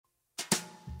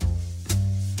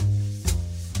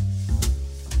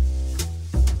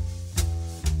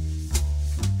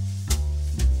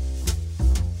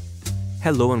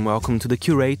Hello and welcome to The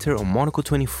Curator on Monocle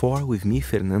 24 with me,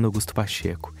 Fernando Augusto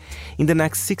Pacheco. In the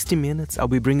next 60 minutes, I'll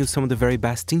be bringing you some of the very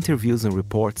best interviews and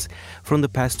reports from the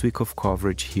past week of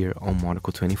coverage here on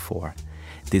Monocle 24.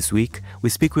 This week,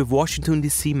 we speak with Washington,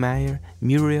 D.C. Mayor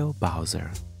Muriel Bowser.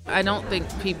 I don't think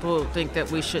people think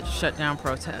that we should shut down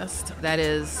protest. That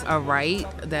is a right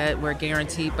that we're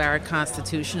guaranteed by our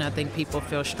Constitution. I think people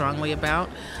feel strongly about.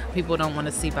 People don't want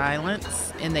to see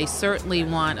violence, and they certainly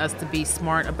want us to be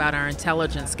smart about our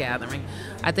intelligence gathering.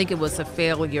 I think it was a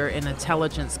failure in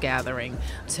intelligence gathering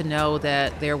to know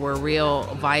that there were real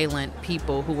violent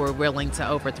people who were willing to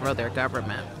overthrow their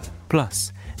government.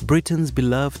 Plus, Britain's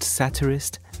beloved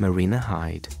satirist Marina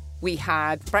Hyde. We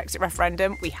had Brexit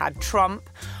referendum, we had Trump,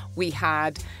 we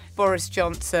had Boris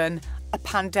Johnson, a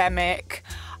pandemic.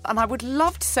 And I would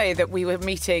love to say that we were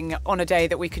meeting on a day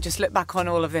that we could just look back on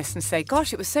all of this and say,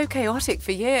 gosh, it was so chaotic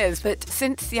for years. But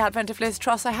since the advent of Liz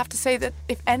Truss, I have to say that,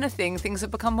 if anything, things have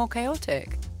become more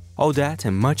chaotic. All that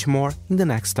and much more in the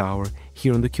next hour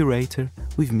here on The Curator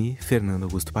with me, Fernando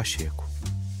Augusto Pacheco.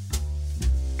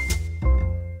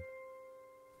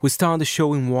 We start the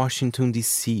show in Washington,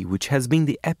 D.C., which has been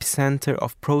the epicenter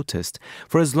of protest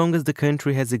for as long as the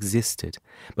country has existed.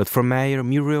 But for Mayor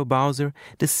Muriel Bowser,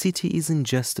 the city isn't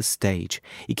just a stage.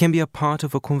 It can be a part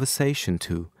of a conversation,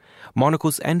 too.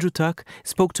 Monocle's Andrew Tuck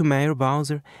spoke to Mayor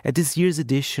Bowser at this year's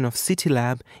edition of City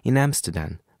Lab in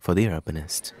Amsterdam for The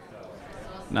Urbanist.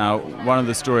 Now, one of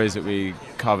the stories that we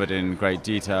covered in great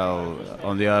detail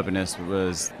on The Urbanist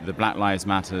was the Black Lives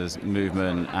Matter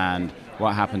movement and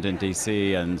what happened in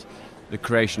DC and the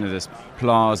creation of this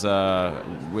plaza,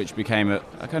 which became a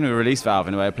kind of a release valve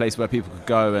in a way, a place where people could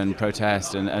go and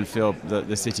protest and feel that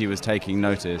the city was taking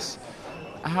notice.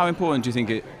 How important do you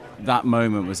think that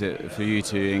moment was it for you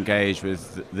to engage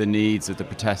with the needs of the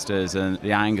protesters and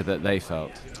the anger that they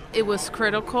felt? It was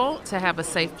critical to have a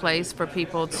safe place for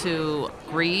people to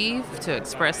grieve, to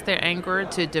express their anger,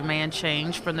 to demand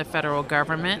change from the federal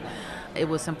government. It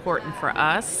was important for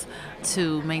us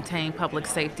to maintain public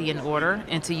safety and order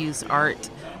and to use art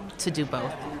to do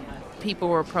both. People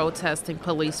were protesting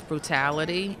police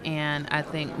brutality, and I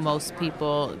think most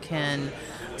people can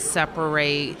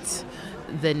separate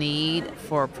the need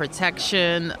for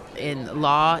protection in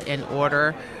law and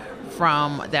order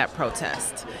from that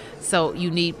protest. So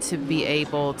you need to be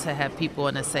able to have people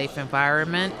in a safe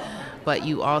environment, but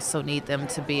you also need them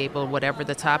to be able, whatever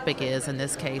the topic is, in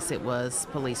this case it was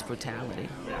police brutality.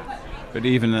 But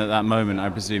even at that moment, I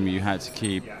presume you had to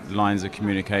keep lines of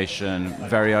communication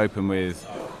very open with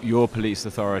your police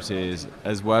authorities,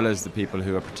 as well as the people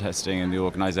who are protesting and the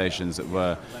organizations that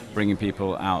were bringing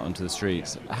people out onto the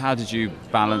streets. How did you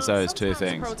balance those two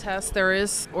things? Protests, there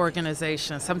is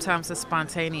organization. Sometimes it's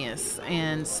spontaneous.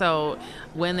 And so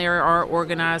when there are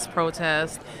organized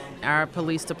protests, our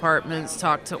police departments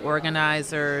talk to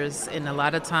organizers, and a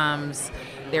lot of times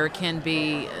there can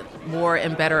be more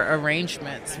and better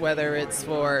arrangements, whether it's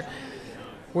for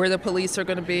where the police are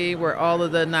going to be, where all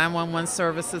of the 911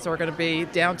 services are going to be,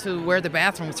 down to where the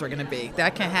bathrooms are going to be.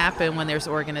 That can happen when there's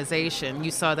organization.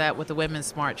 You saw that with the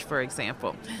Women's March, for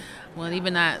example. Well,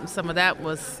 even that, some of that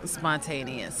was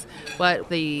spontaneous. But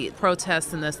the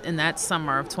protests in that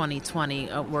summer of 2020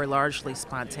 were largely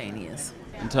spontaneous.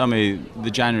 And tell me,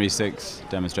 the January 6th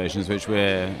demonstrations, which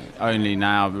we're only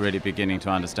now really beginning to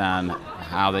understand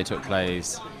how they took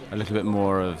place, a little bit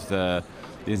more of the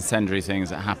incendiary things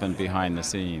that happened behind the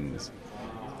scenes.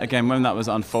 Again, when that was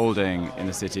unfolding in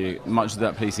the city, much of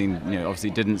that policing, obviously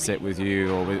didn't sit with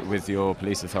you or with your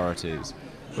police authorities.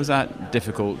 Was that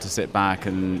difficult to sit back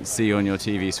and see on your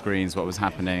TV screens what was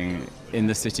happening in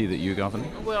the city that you govern?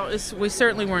 Well, we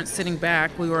certainly weren't sitting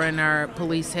back. We were in our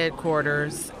police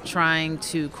headquarters trying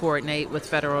to coordinate with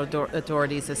federal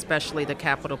authorities, especially the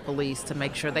Capitol Police, to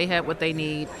make sure they had what they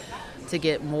need, to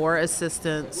get more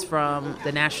assistance from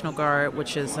the National Guard,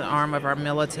 which is an arm of our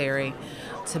military,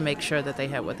 to make sure that they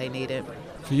had what they needed.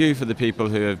 For you, for the people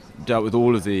who have dealt with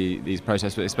all of these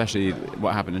protests, but especially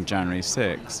what happened on January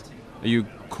 6th, are you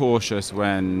cautious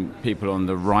when people on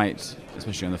the right,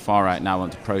 especially on the far right, now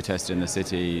want to protest in the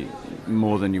city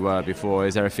more than you were before?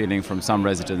 Is there a feeling from some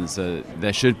residents that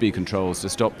there should be controls to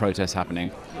stop protests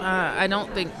happening? I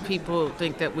don't think people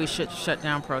think that we should shut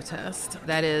down protest.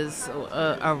 That is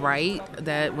a right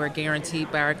that we're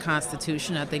guaranteed by our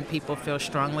Constitution. I think people feel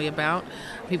strongly about.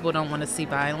 People don't want to see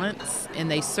violence, and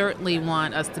they certainly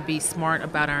want us to be smart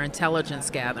about our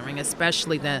intelligence gathering,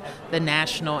 especially the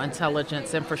national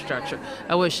intelligence infrastructure.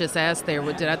 I was just asked there,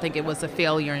 did I think it was a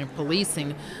failure in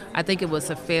policing? I think it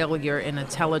was a failure in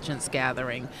intelligence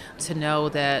gathering to know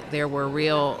that there were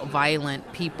real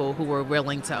violent people who were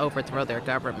willing to overthrow their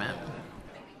government.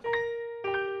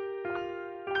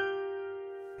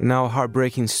 Now, a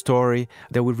heartbreaking story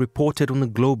that we reported on The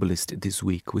Globalist this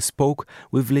week. We spoke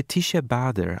with Letitia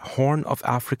Bader, Horn of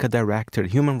Africa Director,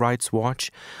 Human Rights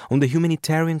Watch, on the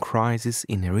humanitarian crisis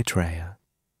in Eritrea.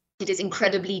 It is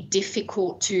incredibly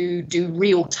difficult to do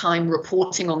real-time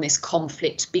reporting on this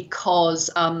conflict because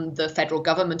the federal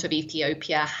government of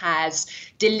Ethiopia has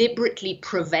deliberately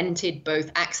prevented both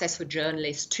access for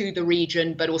journalists to the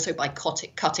region, but also by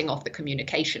cutting off the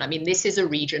communication. I mean, this is a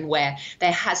region where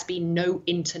there has been no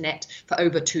internet for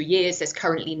over 2 years. There's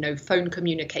currently no phone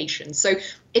communication. So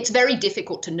it's very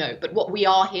difficult to know, but what we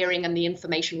are hearing and the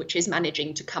information which is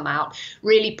managing to come out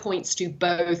really points to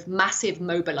both massive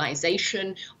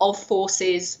mobilization of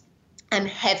forces and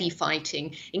heavy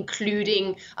fighting,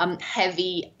 including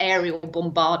heavy aerial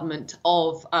bombardment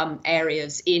of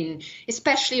areas in,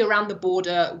 especially around the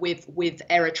border with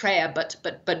Eritrea,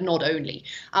 but not only.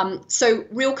 So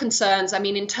real concerns. I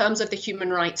mean, in terms of the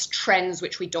human rights trends,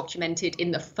 which we documented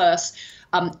in the first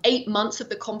 8 months of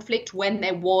the conflict, when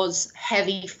there was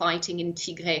heavy fighting in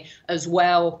Tigray as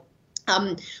well.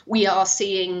 We are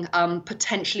seeing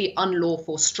potentially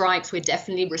unlawful strikes. We're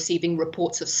definitely receiving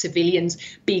reports of civilians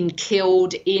being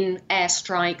killed in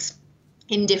airstrikes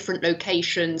in different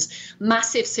locations,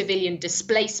 massive civilian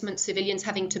displacement, civilians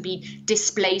having to be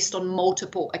displaced on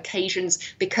multiple occasions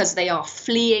because they are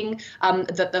fleeing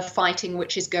the fighting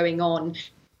which is going on.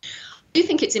 I do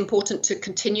think it's important to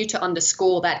continue to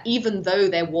underscore that even though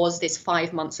there was this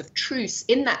 5 months of truce,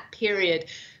 in that period,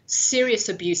 serious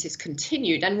abuses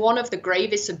continued. And one of the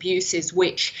gravest abuses,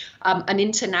 which an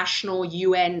international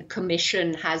UN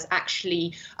commission has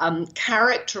actually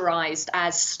characterized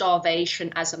as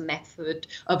starvation as a method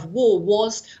of war,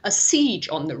 was a siege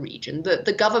on the region.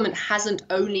 The government hasn't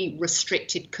only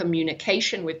restricted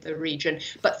communication with the region,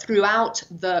 but throughout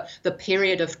the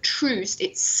period of truce,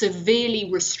 it severely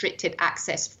restricted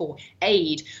access for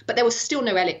aid. But there was still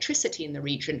no electricity in the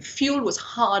region. Fuel was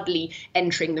hardly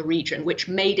entering the region, which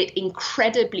made it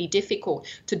incredibly difficult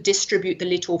to distribute the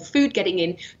little food getting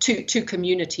in to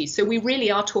communities. So we really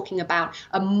are talking about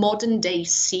a modern day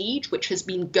siege, which has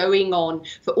been going on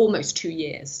for almost 2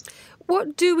 years.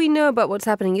 What do we know about what's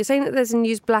happening? You're saying that there's a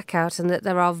news blackout and that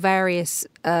there are various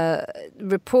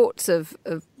reports of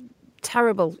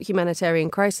terrible humanitarian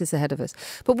crisis ahead of us.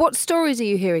 But what stories are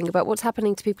you hearing about what's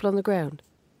happening to people on the ground?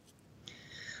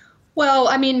 Well,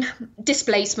 I mean,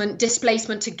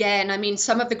 displacement again. I mean,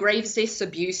 some of the gravest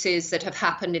abuses that have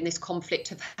happened in this conflict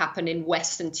have happened in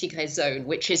Western Tigray zone,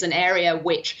 which is an area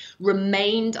which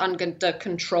remained under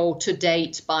control to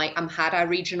date by Amhara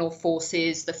regional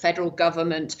forces, the federal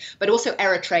government, but also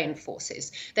Eritrean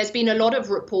forces. There's been a lot of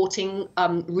reporting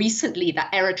recently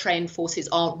that Eritrean forces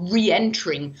are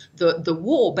re-entering the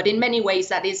war, but in many ways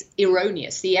that is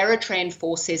erroneous. The Eritrean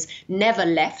forces never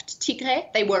left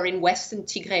Tigray. They were in Western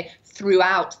Tigray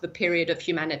throughout the period of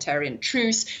humanitarian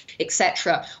truce,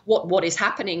 etc. What is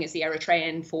happening is the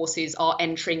Eritrean forces are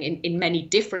entering in many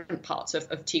different parts of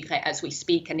Tigray as we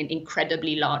speak, and in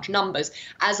incredibly large numbers,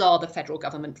 as are the federal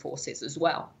government forces as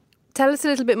well. Tell us a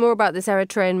little bit more about this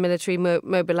Eritrean military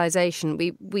mobilisation.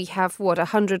 We have,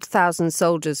 100,000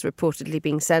 soldiers reportedly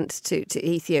being sent to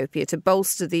Ethiopia to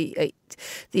bolster the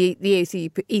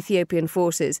Ethiopian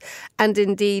forces. And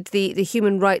indeed, the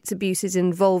human rights abuses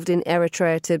involved in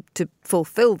Eritrea to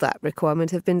fulfil that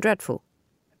requirement have been dreadful.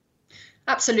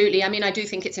 Absolutely. I mean, I do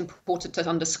think it's important to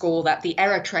underscore that the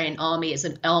Eritrean army is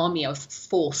an army of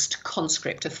forced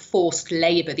conscript, of forced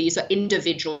labour. These are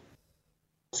individuals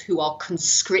who are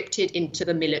conscripted into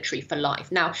the military for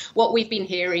life. Now, what we've been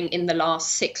hearing in the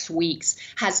last 6 weeks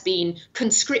has been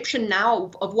conscription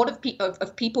now of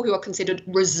people who are considered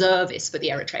reservists for the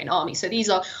Eritrean army. So these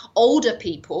are older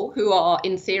people who are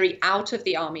in theory out of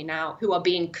the army now, who are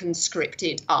being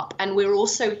conscripted up. And we're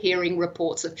also hearing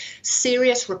reports of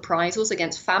serious reprisals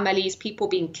against families, people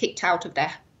being kicked out of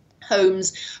their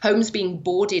homes being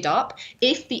boarded up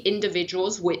if the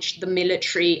individuals which the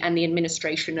military and the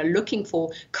administration are looking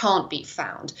for can't be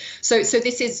found. So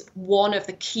this is one of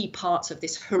the key parts of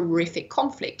this horrific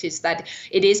conflict, is that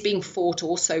it is being fought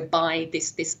also by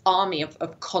this army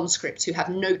of conscripts who have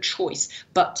no choice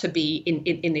but to be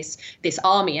in this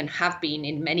army, and have been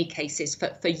in many cases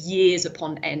for years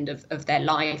upon end of their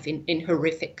life in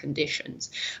horrific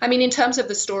conditions. I mean, in terms of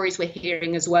the stories we're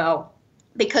hearing as well,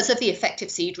 because of the effective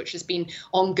siege which has been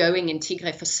ongoing in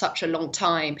Tigray for such a long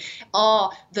time, are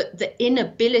the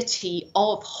inability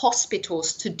of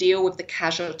hospitals to deal with the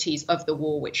casualties of the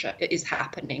war which is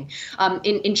happening.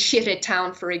 In Shire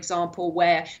town, for example,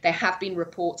 where there have been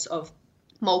reports of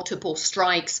multiple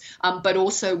strikes, but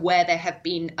also where there have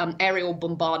been aerial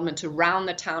bombardment around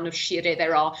the town of Shire.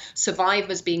 There are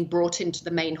survivors being brought into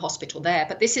the main hospital there.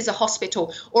 But this is a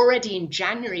hospital already in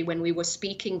January, when we were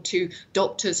speaking to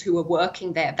doctors who were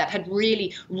working there, that had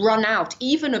really run out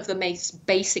even of the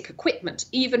basic equipment,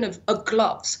 even of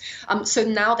gloves. So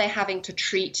now they're having to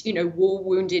treat, war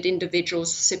wounded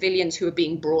individuals, civilians who are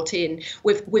being brought in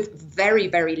with very,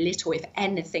 very little, if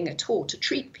anything at all, to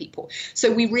treat people.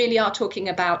 So we really are talking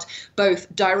about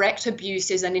both direct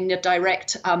abuses and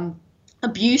indirect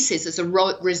abuses as a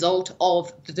result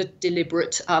of the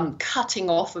deliberate cutting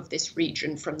off of this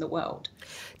region from the world.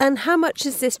 And how much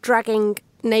is this dragging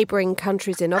neighbouring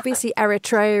countries in? Obviously,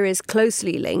 Eritrea is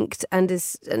closely linked and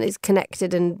is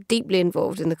connected and deeply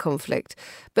involved in the conflict,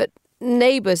 but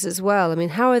neighbours as well. I mean,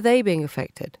 how are they being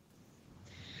affected?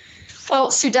 Well,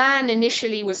 Sudan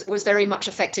initially was very much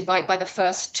affected by the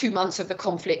first 2 months of the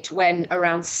conflict, when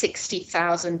around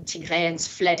 60,000 Tigrayans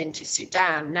fled into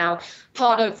Sudan. Now,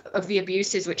 part of the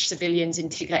abuses which civilians in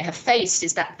Tigray have faced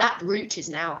is that route is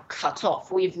now cut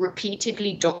off. We've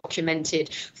repeatedly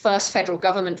documented first federal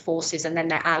government forces and then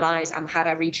their allies,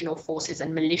 Amhara regional forces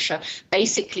and militia,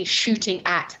 basically shooting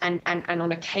at and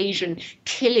on occasion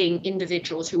killing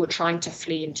individuals who were trying to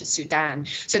flee into Sudan.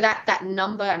 So that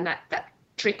number and that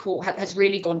trickle has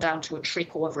really gone down to a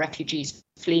trickle of refugees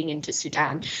fleeing into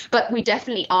Sudan. But we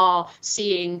definitely are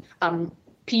seeing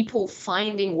people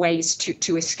finding ways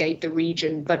to escape the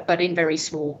region, but in very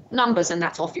small numbers, and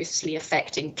that's obviously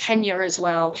affecting Kenya as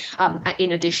well,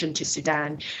 in addition to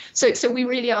Sudan. So we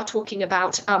really are talking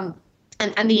about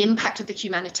and the impact of the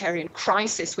humanitarian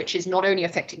crisis, which is not only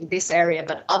affecting this area,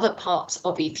 but other parts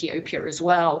of Ethiopia as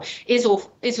well, is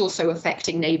also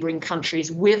affecting neighbouring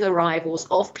countries with arrivals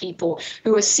of people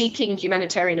who are seeking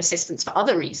humanitarian assistance for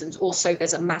other reasons. Also,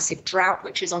 there's a massive drought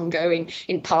which is ongoing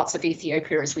in parts of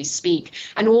Ethiopia as we speak.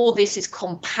 And all this is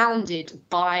compounded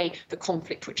by the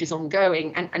conflict which is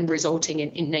ongoing and resulting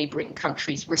in neighbouring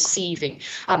countries receiving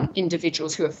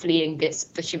individuals who are fleeing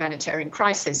the humanitarian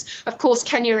crisis. Of course,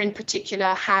 Kenya in particular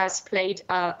has played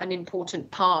an important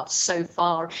part so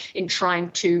far in trying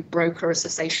to broker a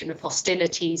cessation of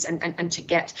hostilities and to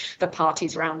get the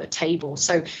parties around the table.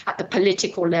 So at the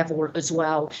political level as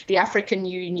well, the African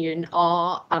Union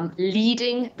are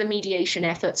leading the mediation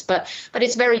efforts, but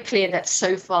it's very clear that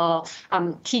so far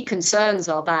key concerns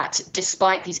are that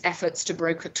despite these efforts to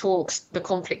broker talks, the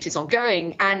conflict is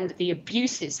ongoing and the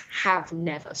abuses have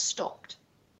never stopped.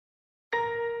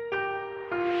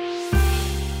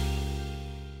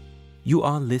 You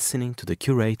are listening to the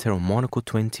Curator on Monocle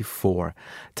 24.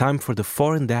 Time for the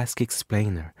Foreign Desk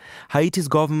Explainer. Haiti's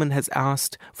government has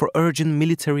asked for urgent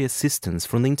military assistance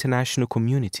from the international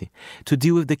community to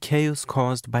deal with the chaos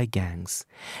caused by gangs.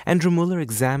 Andrew Muller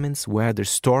examines whether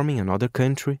storming another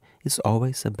country is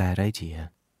always a bad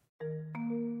idea.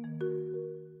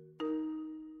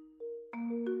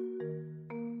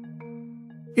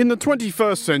 In the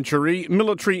 21st century,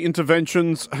 military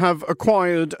interventions have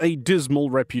acquired a dismal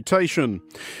reputation.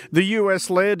 The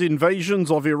US-led invasions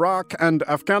of Iraq and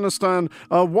Afghanistan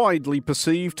are widely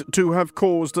perceived to have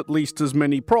caused at least as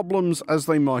many problems as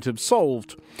they might have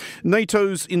solved.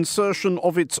 NATO's insertion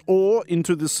of its oar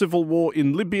into the civil war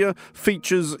in Libya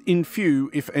features in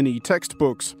few, if any,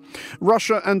 textbooks.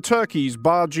 Russia and Turkey's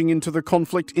barging into the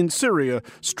conflict in Syria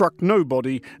struck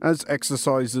nobody as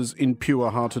exercises in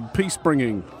pure-hearted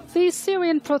peace-bringing. These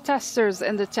Syrian protesters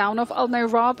in the town of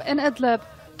Al-Nayrab in Idlib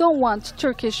don't want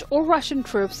Turkish or Russian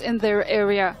troops in their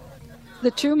area.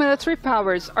 The two military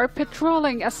powers are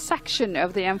patrolling a section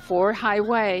of the M4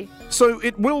 highway. So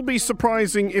it will be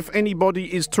surprising if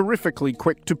anybody is terrifically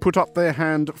quick to put up their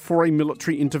hand for a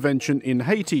military intervention in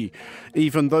Haiti,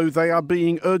 even though they are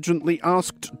being urgently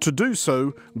asked to do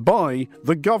so by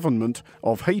the government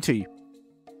of Haiti.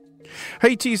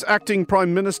 Haiti's acting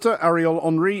Prime Minister, Ariel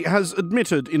Henry, has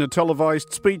admitted in a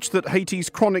televised speech that Haiti's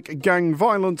chronic gang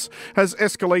violence has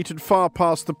escalated far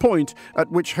past the point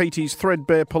at which Haiti's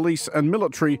threadbare police and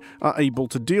military are able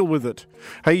to deal with it.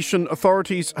 Haitian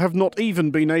authorities have not even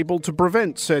been able to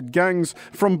prevent said gangs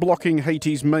from blocking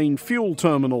Haiti's main fuel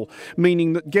terminal,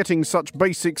 meaning that getting such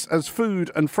basics as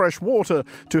food and fresh water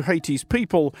to Haiti's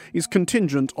people is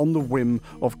contingent on the whim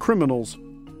of criminals.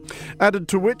 Added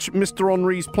to which, Mr.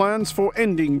 Henry's plans for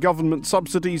ending government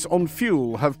subsidies on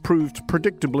fuel have proved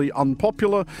predictably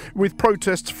unpopular, with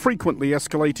protests frequently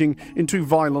escalating into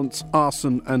violence,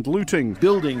 arson and looting.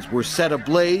 Buildings were set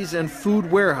ablaze and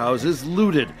food warehouses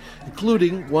looted,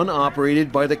 including one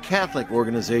operated by the Catholic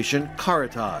organization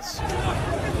Caritas.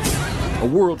 A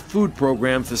World Food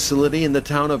Program facility in the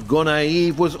town of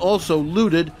Gonaïves was also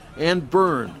looted and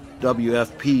burned.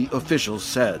 WFP officials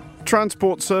said.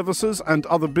 Transport services and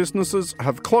other businesses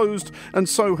have closed, and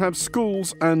so have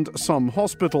schools and some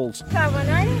hospitals.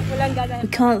 We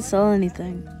can't sell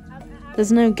anything.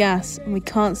 There's no gas, and we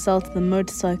can't sell to the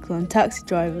motorcycle and taxi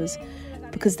drivers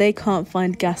because they can't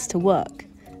find gas to work,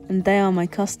 and they are my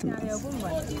customers.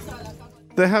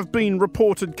 There have been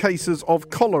reported cases of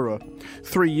cholera.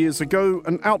 3 years ago,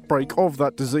 an outbreak of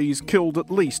that disease killed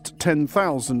at least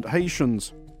 10,000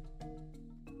 Haitians.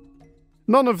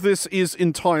 None of this is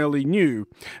entirely new.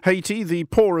 Haiti, the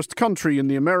poorest country in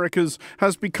the Americas,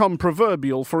 has become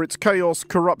proverbial for its chaos,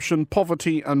 corruption,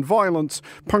 poverty and violence,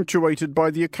 punctuated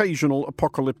by the occasional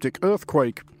apocalyptic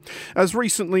earthquake. As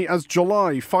recently as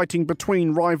July, fighting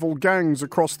between rival gangs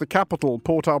across the capital,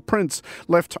 Port-au-Prince,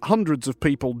 left hundreds of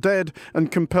people dead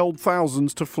and compelled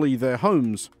thousands to flee their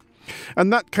homes.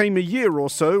 And that came a year or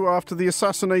so after the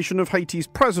assassination of Haiti's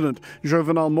president,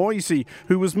 Jovenel Moïse,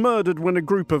 who was murdered when a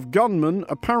group of gunmen,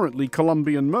 apparently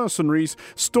Colombian mercenaries,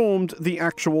 stormed the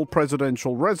actual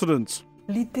presidential residence.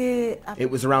 It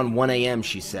was around 1 a.m.,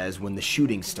 she says, when the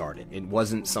shooting started. It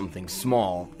wasn't something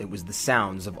small, it was the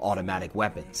sounds of automatic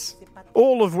weapons.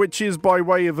 All of which is by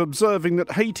way of observing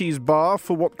that Haiti's bar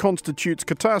for what constitutes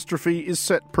catastrophe is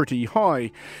set pretty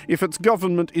high. If its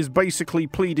government is basically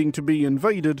pleading to be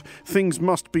invaded, things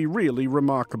must be really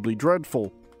remarkably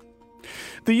dreadful.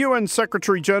 The UN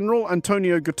Secretary-General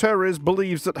Antonio Guterres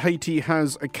believes that Haiti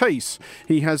has a case.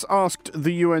 He has asked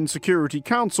the UN Security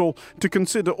Council to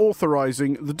consider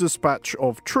authorizing the dispatch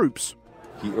of troops.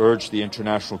 He urged the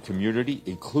international community,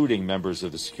 including members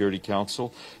of the Security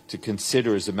Council, to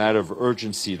consider as a matter of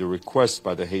urgency the request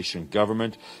by the Haitian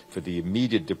government for the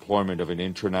immediate deployment of an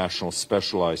international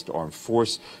specialized armed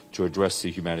force to address the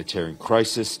humanitarian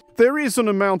crisis. There is an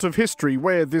amount of history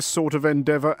where this sort of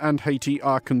endeavour and Haiti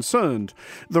are concerned.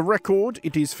 The record,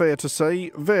 it is fair to say,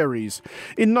 varies.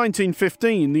 In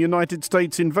 1915, the United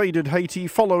States invaded Haiti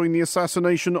following the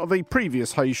assassination of a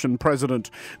previous Haitian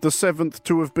president, the seventh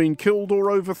to have been killed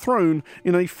or overthrown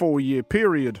in a 4-year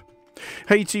period.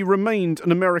 Haiti remained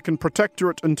an American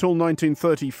protectorate until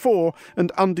 1934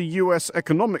 and under US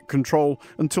economic control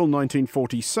until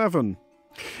 1947.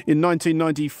 In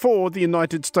 1994, the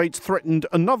United States threatened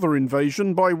another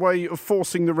invasion by way of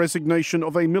forcing the resignation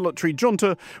of a military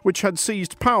junta which had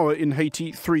seized power in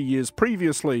Haiti 3 years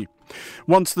previously.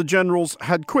 Once the generals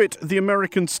had quit, the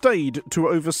Americans stayed to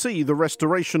oversee the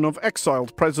restoration of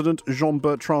exiled President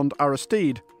Jean-Bertrand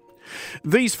Aristide.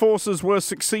 These forces were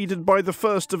succeeded by the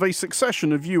first of a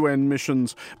succession of UN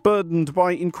missions, burdened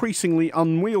by increasingly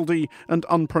unwieldy and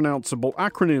unpronounceable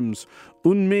acronyms: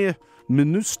 UNMIR,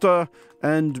 MINUSTAH,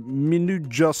 and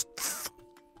MINUJUST.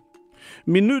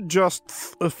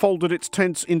 MINUJUST folded its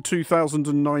tents in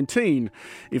 2019.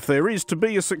 If there is to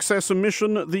be a successor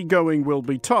mission, the going will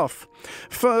be tough.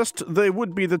 First, there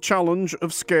would be the challenge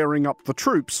of scaring up the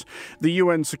troops. The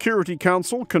UN Security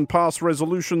Council can pass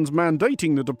resolutions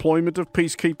mandating the deployment of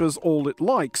peacekeepers all it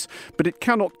likes, but it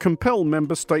cannot compel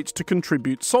member states to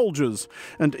contribute soldiers.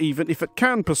 And even if it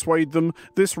can persuade them,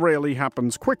 this rarely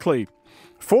happens quickly.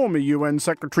 Former UN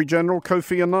Secretary-General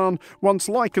Kofi Annan once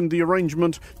likened the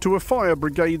arrangement to a fire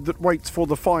brigade that waits for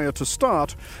the fire to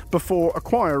start before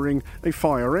acquiring a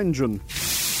fire engine.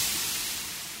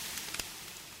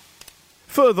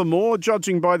 Furthermore,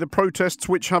 judging by the protests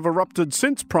which have erupted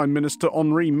since Prime Minister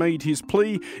Henry made his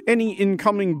plea, any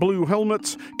incoming blue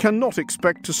helmets cannot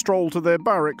expect to stroll to their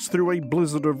barracks through a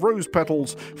blizzard of rose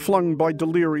petals flung by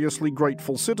deliriously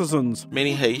grateful citizens.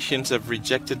 Many Haitians have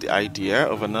rejected the idea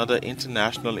of another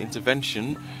international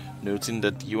intervention, noting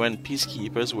that UN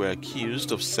peacekeepers were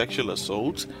accused of sexual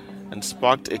assault and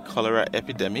sparked a cholera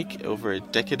epidemic over a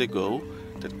decade ago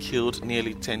that killed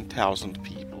nearly 10,000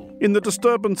 people. In the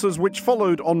disturbances which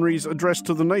followed Henry's address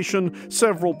to the nation,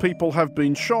 several people have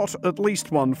been shot, at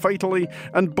least one fatally,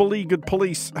 and beleaguered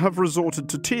police have resorted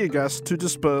to tear gas to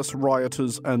disperse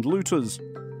rioters and looters.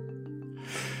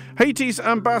 Haiti's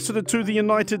ambassador to the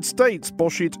United States,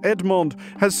 Boshit Edmond,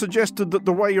 has suggested that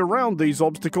the way around these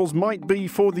obstacles might be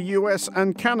for the US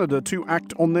and Canada to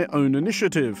act on their own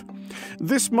initiative.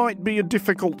 This might be a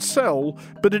difficult sell,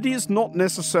 but it is not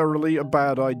necessarily a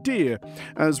bad idea,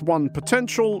 as one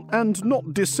potential and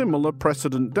not dissimilar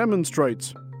precedent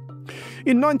demonstrates.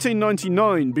 In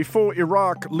 1999, before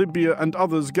Iraq, Libya and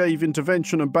others gave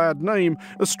intervention a bad name,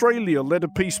 Australia led a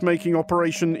peacemaking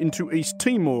operation into East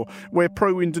Timor, where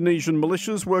pro-Indonesian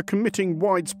militias were committing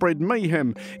widespread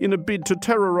mayhem in a bid to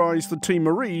terrorise the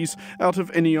Timorese out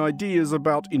of any ideas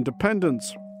about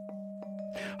independence.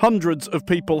 Hundreds of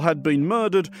people had been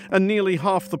murdered and nearly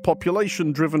half the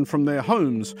population driven from their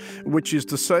homes, which is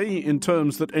to say, in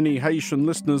terms that any Haitian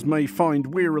listeners may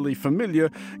find wearily familiar,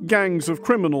 gangs of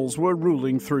criminals were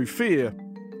ruling through fear.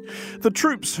 The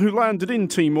troops who landed in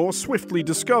Timor swiftly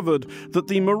discovered that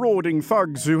the marauding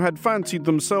thugs who had fancied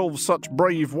themselves such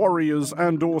brave warriors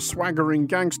and/or swaggering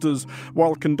gangsters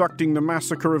while conducting the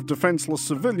massacre of defenceless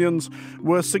civilians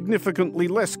were significantly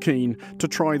less keen to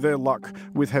try their luck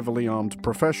with heavily armed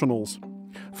professionals.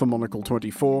 For Monocle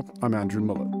 24, I'm Andrew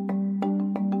Muller.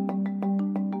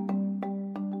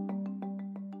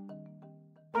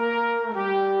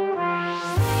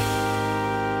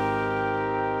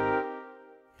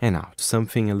 And now to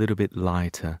something a little bit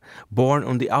lighter. Born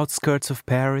on the outskirts of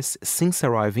Paris, since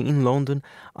arriving in London,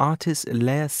 artist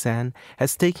Léa Sen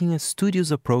has taken a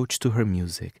studious approach to her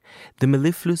music. The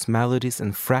mellifluous melodies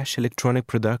and fresh electronic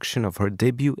production of her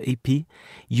debut EP,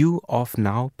 You Off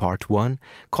Now Part 1,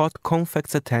 caught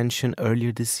Confect's attention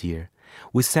earlier this year.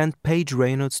 We sent Paige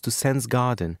Reynolds to Sen's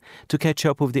Garden to catch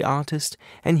up with the artist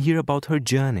and hear about her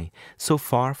journey so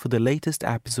far for the latest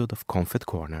episode of Confect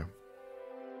Corner.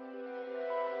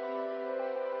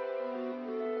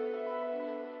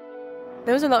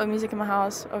 There was a lot of music in my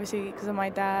house, obviously, because of my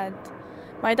dad.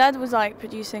 My dad was like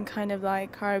producing kind of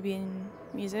like Caribbean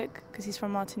music because he's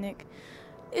from Martinique.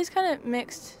 It was kind of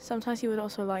mixed. Sometimes he would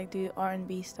also like do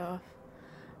R&B stuff.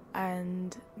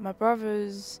 And my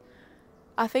brothers,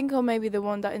 I think, or maybe the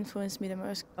one that influenced me the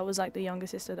most, I was like the younger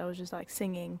sister that was just like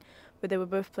singing, but they were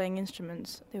both playing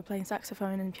instruments. They were playing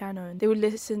saxophone and piano. And they would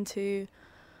listen to,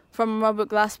 from Robert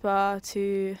Glasper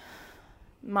to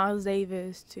Miles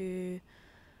Davis to,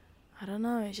 I don't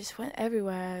know, it just went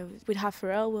everywhere. We'd have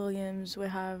Pharrell Williams, we'd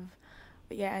have,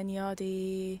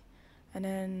 N.E.R.D., and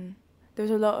then there was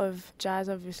a lot of jazz,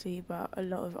 obviously, but a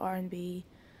lot of R&B,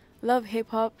 a lot of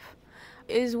hip-hop.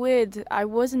 It was weird. I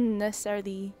wasn't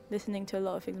necessarily listening to a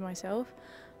lot of things myself,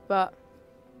 but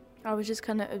I was just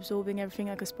kind of absorbing everything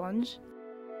like a sponge.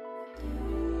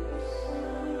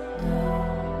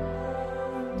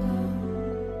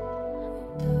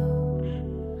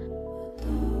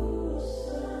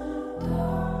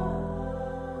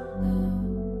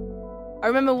 I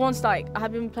remember once, I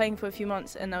had been playing for a few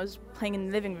months and I was playing in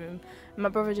the living room and my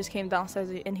brother just came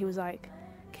downstairs and he was like,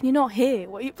 "Can you not hear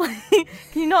what you play?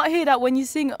 Can you not hear that when you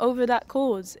sing over that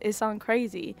chords, it sounds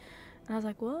crazy?" And I was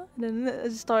like, "What?" And then I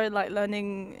just started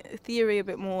learning theory a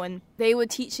bit more, and they were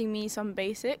teaching me some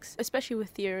basics, especially with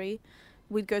theory.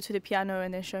 We'd go to the piano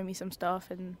and they'd show me some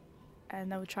stuff and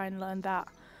I would try and learn that.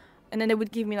 And then they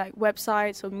would give me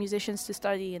websites or musicians to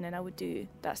study, and then I would do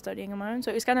that studying on my own.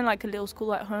 So it was kind of like a little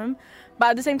school at home. But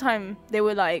at the same time, they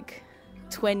were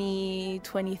 20,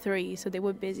 23, so they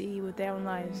were busy with their own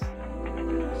lives.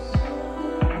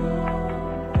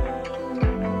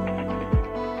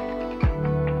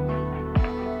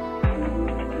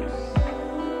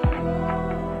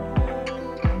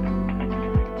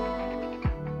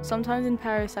 Sometimes in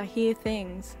Paris, I hear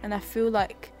things and I feel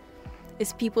like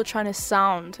it's people trying to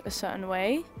sound a certain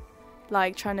way,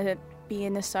 trying to be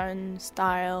in a certain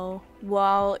style.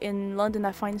 While in London,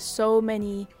 I find so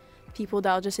many people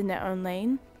that are just in their own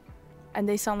lane and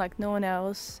they sound like no one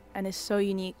else, and it's so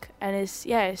unique and it's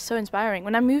so inspiring.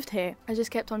 When I moved here, I just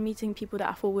kept on meeting people that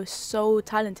I thought were so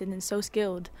talented and so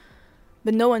skilled,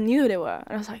 but no one knew who they were.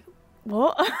 And I was like,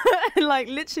 what? And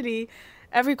literally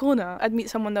every corner, I'd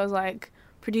meet someone that was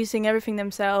producing everything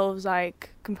themselves,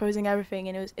 composing everything,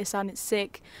 and it sounded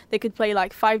sick. They could play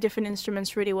 5 different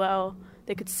instruments really well.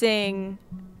 They could sing.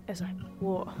 It's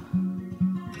what?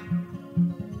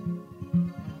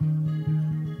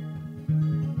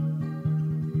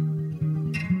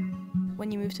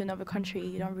 When you move to another country,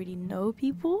 you don't really know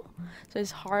people, so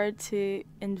it's hard to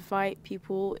invite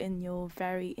people in your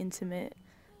very intimate,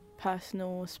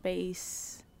 personal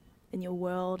space, in your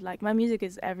world. My music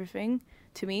is everything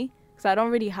to me. I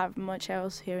don't really have much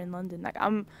else here in London.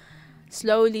 I'm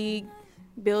slowly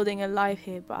building a life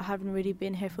here, but I haven't really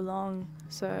been here for long,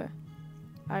 so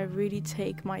I really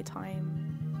take my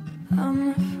time. I'm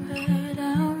afraid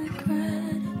I'll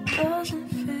regret it, doesn't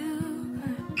feel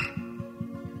right.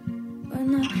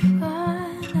 When I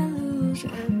fight, I lose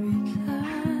every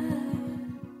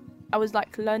time. I was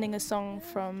learning a song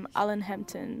from Alan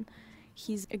Hampton.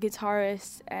 He's a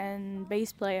guitarist and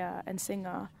bass player and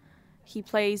singer. He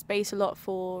plays bass a lot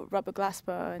for Robert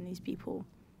Glasper and these people.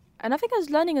 And I think I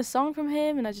was learning a song from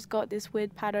him and I just got this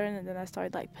weird pattern, and then I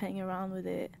started playing around with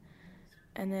it.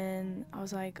 And then I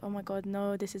was like, oh my God,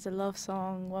 no, this is a love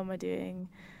song. What am I doing?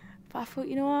 But I thought,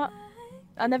 you know what?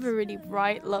 I never really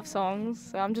write love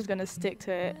songs, so I'm just going to stick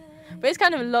to it. But it's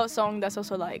kind of a love song that's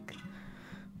also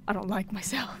I don't like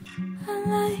myself. I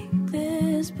like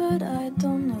this, but I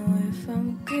don't know if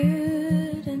I'm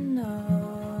good enough.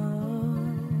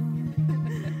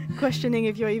 Questioning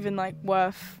if you're even like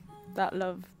worth that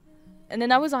love. And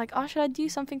then I was like, oh, should I do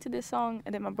something to this song?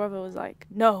 And then my brother was like,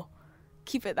 no,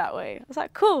 keep it that way. I was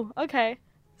like, cool, okay,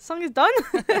 the song is done.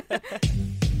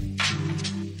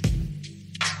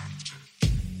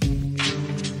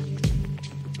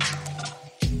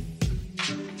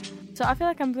 So I feel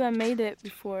like I made it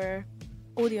before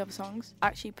all the other songs. I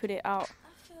actually put it out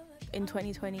in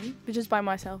 2020, but just by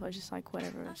myself. I was just like,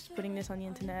 whatever, just putting this on the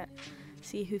internet,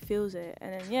 see who feels it.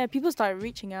 And then, yeah, people started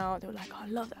reaching out. They were like, oh, I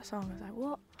love that song. I was like,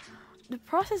 what? The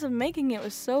process of making it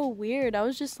was so weird. I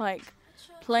was just like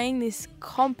playing this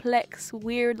complex,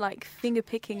 weird, like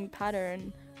finger-picking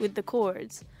pattern with the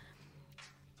chords.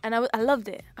 And I loved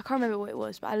it. I can't remember what it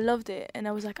was, but I loved it. And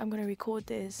I was like, I'm going to record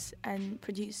this and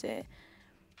produce it.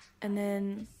 And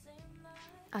then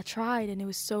I tried, and it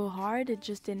was so hard. It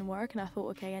just didn't work. And I thought,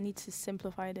 okay, I need to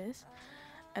simplify this.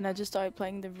 And I just started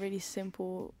playing the really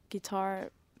simple guitar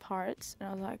parts. And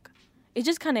I was like, it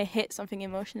just kind of hit something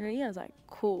emotionally. I was like,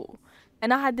 cool.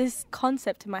 And I had this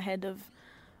concept in my head of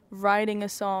writing a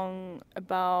song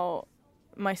about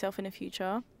myself in the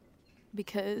future,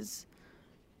 because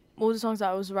all the songs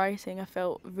that I was writing, I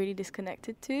felt really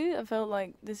disconnected to. I felt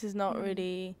like this is not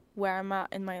really where I'm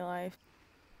at in my life.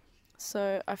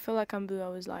 So I feel like Ambu, I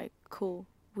was like, cool,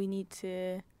 we need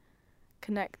to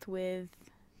connect with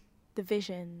the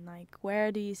vision. Like,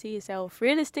 where do you see yourself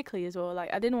realistically as well?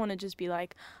 Like, I didn't want to just be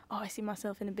like, oh, I see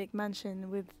myself in a big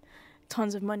mansion with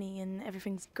tons of money and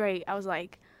everything's great. I was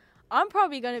like, I'm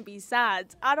probably going to be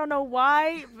sad. I don't know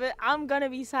why, but I'm going to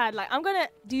be sad. Like, I'm going to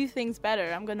do things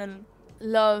better. I'm going to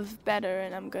love better,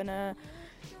 and I'm going to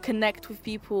connect with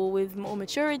people with more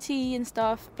maturity and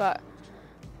stuff. But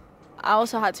I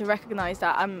also had to recognize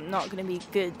that I'm not going to be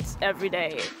good every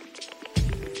day.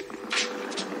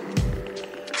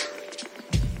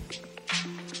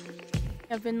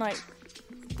 I've been like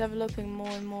developing more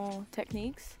and more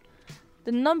techniques.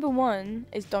 The number one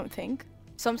is don't think.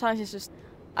 Sometimes it's just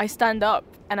I stand up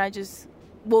and I just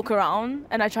walk around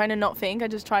and I try to not think. I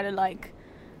just try to like,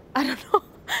 I don't know.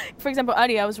 For example,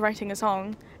 earlier I was writing a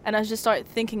song and I just started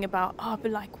thinking about, but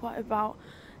like, what about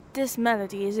this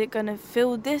melody? Is it gonna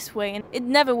feel this way? And it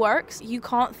never works. You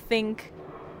can't think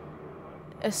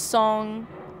a song,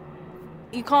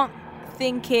 you can't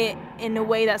think it in a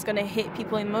way that's gonna hit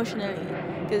people emotionally,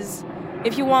 because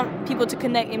if you want people to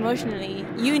connect emotionally,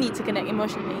 you need to connect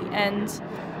emotionally, and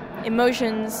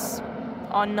emotions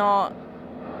are not,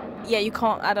 you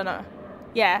can't, I don't know.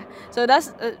 So that's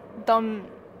a dumb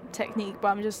technique, but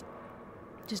I'm just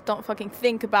don't fucking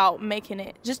think about making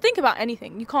it. Just think about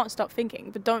anything. You can't stop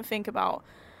thinking, but don't think about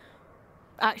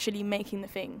actually making the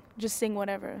thing. Just sing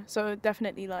whatever. So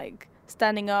definitely like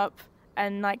standing up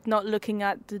and like not looking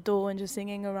at the door and just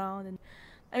singing around. And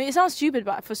I mean, it sounds stupid,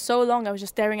 but for so long I was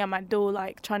just staring at my door,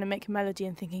 like trying to make a melody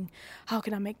and thinking, how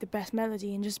can I make the best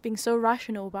melody? And just being so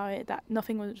rational about it that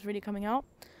nothing was really coming out.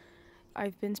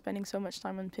 I've been spending so much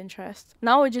time on Pinterest.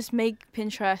 Now I just make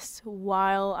Pinterest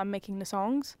while I'm making the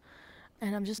songs.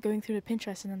 And I'm just going through the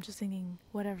Pinterest and I'm just singing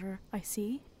whatever I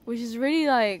see, which is really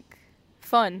like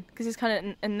fun because it's kind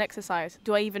of an exercise.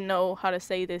 Do I even know how to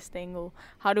say this thing, or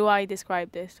how do I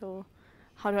describe this, or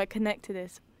how do I connect to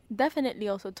this? Definitely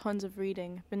also tons of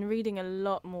reading. I've been reading a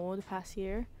lot more the past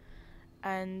year,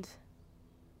 and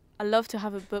I love to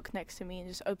have a book next to me and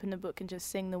just open the book and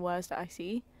just sing the words that I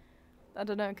see. I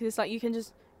don't know, because it's like you can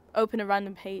just open a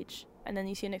random page and then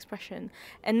you see an expression,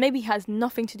 and maybe it has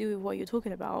nothing to do with what you're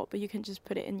talking about, but you can just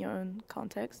put it in your own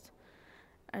context,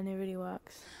 and it really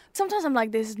works. Sometimes I'm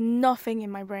like, there's nothing in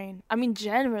my brain. I mean,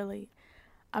 generally,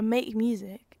 I make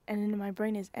music, and then my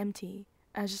brain is empty.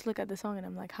 I just look at the song, and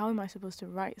I'm like, how am I supposed to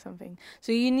write something?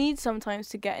 So you need sometimes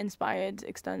to get inspired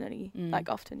externally, like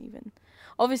often even.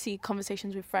 Obviously,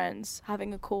 conversations with friends,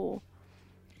 having a call.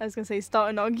 I was going to say, start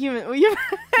an argument with your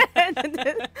friend,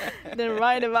 and then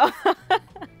write about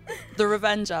The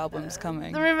Revenge album's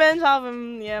coming. The Revenge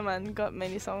album, yeah, man, got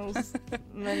many songs,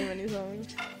 many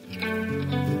songs.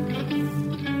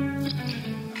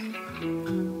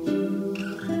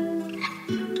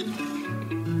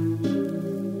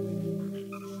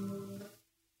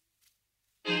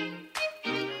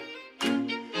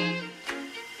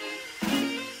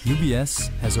 UBS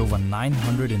has over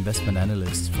 900 investment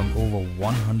analysts from over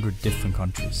 100 different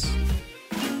countries.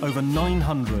 Over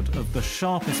 900 of the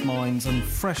sharpest minds and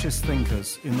freshest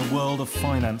thinkers in the world of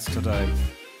finance today.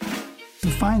 To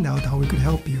find out how we could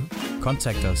help you,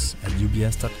 contact us at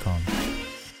ubs.com.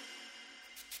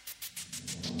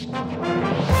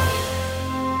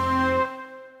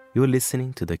 You're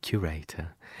listening to The Curator.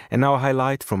 And now a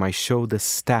highlight from my show, The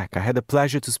Stack. I had the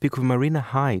pleasure to speak with Marina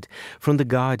Hyde from The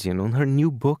Guardian on her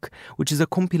new book, which is a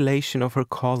compilation of her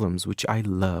columns, which I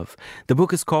love. The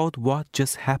book is called What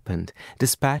Just Happened?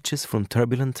 Dispatches from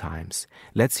Turbulent Times.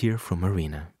 Let's hear from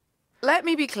Marina. Let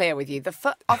me be clear with you.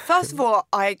 First of all,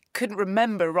 I couldn't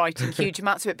remember writing huge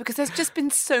amounts of it because there's just been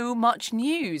so much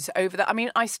news over that. I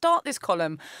mean, I start this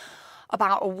column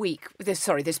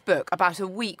this book about a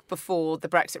week before the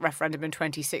Brexit referendum in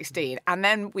 2016. And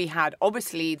then we had,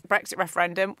 obviously, the Brexit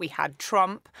referendum, we had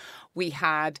Trump, we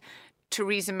had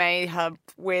Theresa May, her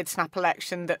weird snap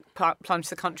election that plunged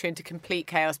the country into complete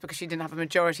chaos because she didn't have a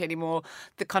majority anymore,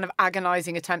 the kind of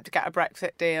agonising attempt to get a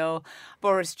Brexit deal,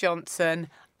 Boris Johnson,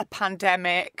 a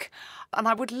pandemic. And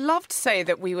I would love to say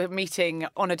that we were meeting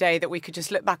on a day that we could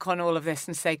just look back on all of this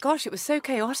and say, gosh, it was so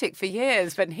chaotic for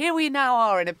years, but here we now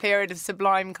are in a period of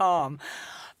sublime calm.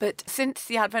 But since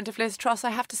the advent of Liz Truss, I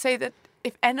have to say that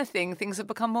if anything, things have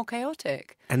become more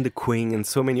chaotic. And the Queen and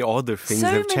so many other things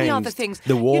have changed. So many other things.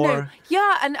 The war.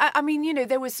 And I mean,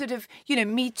 there was sort of,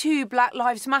 Me Too, Black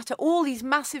Lives Matter, all these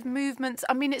massive movements.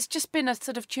 I mean, it's just been a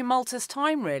sort of tumultuous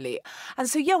time, really. And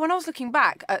so, when I was looking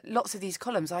back at lots of these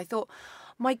columns, I thought,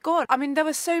 my God, I mean, there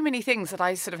were so many things that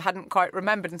I sort of hadn't quite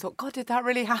remembered and thought, God, did that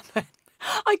really happen?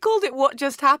 I called it What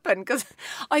Just Happened because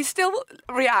I still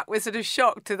react with sort of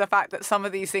shock to the fact that some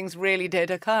of these things really did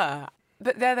occur.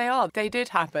 But there they are. They did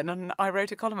happen, and I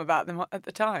wrote a column about them at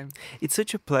the time. It's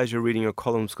such a pleasure reading your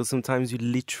columns because sometimes you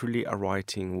literally are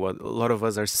writing what a lot of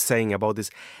us are saying about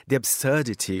the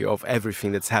absurdity of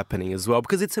everything that's happening as well.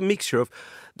 Because it's a mixture of,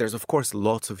 there's of course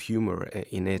lots of humor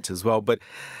in it as well, but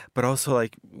also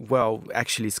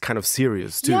actually it's kind of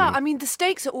serious too. Yeah, I mean, the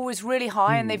stakes are always really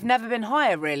high and they've never been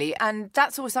higher, really. And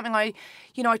that's always something I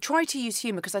try to use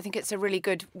humour because I think it's a really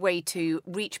good way to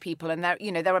reach people. And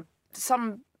there are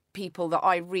some people that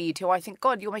I read who I think,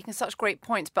 God, you're making such great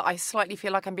points, but I slightly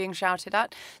feel like I'm being shouted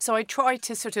at. So I try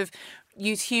to sort of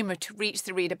use humour to reach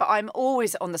the reader, but I'm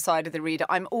always on the side of the reader.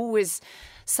 I'm always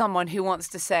someone who wants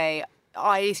to say,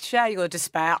 I share your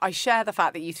despair. I share the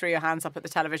fact that you threw your hands up at the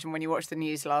television when you watched the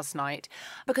news last night,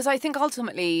 because I think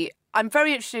ultimately I'm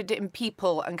very interested in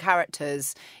people and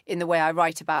characters in the way I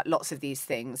write about lots of these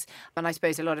things. And I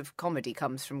suppose a lot of comedy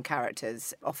comes from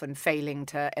characters often failing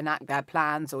to enact their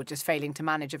plans or just failing to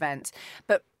manage events.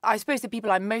 But I suppose the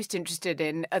people I'm most interested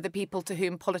in are the people to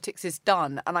whom politics is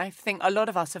done. And I think a lot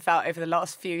of us have felt over the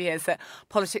last few years that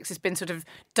politics has been sort of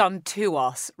done to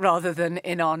us rather than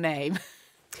in our name.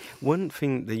 One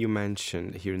thing that you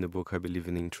mentioned here in the book, I believe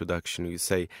in the introduction, you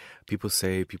say people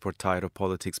are tired of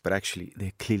politics, but actually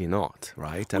they're clearly not,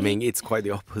 right? I mean, it's quite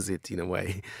the opposite in a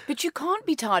way. But you can't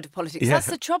be tired of politics. Yeah. That's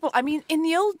the trouble. I mean, in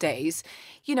the old days,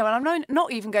 and I'm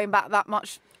not even going back that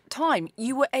much time,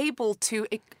 you were able to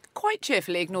quite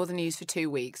cheerfully ignore the news for 2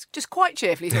 weeks. Just quite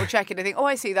cheerfully sort of check in and think,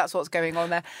 I see, that's what's going on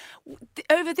there.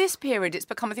 Over this period, it's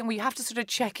become a thing where you have to sort of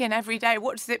check in every day.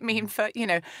 What does it mean for,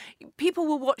 people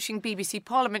were watching BBC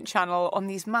Parliament Channel on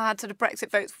these mad sort of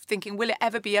Brexit votes thinking, will it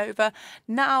ever be over?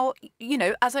 Now,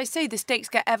 as I say, the stakes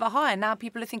get ever higher. Now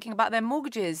people are thinking about their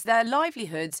mortgages, their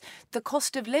livelihoods, the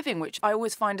cost of living, which I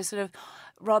always find a sort of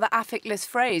rather affectless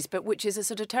phrase, but which is a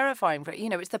sort of terrifying phrase.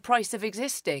 It's the price of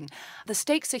existing. The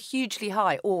stakes are hugely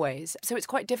high, always. So it's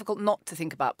quite difficult not to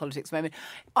think about politics at the moment.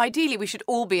 Ideally, we should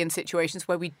all be in situations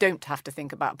where we don't have to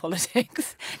think about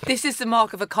politics. This is the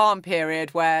mark of a calm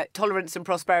period where tolerance and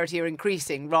prosperity are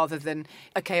increasing rather than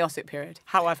a chaotic period.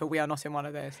 However, we are not in one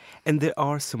of those. And there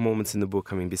are some moments in the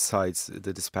book, I mean, besides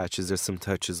the dispatches, there's some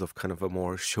touches of kind of a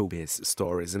more showbiz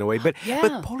stories in a way. But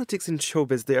politics and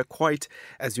showbiz, they are quite,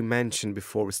 as you mentioned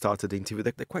before we started the interview,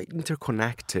 they're quite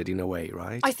interconnected in a way,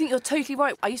 right? I think you're totally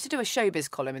right. I used to do a showbiz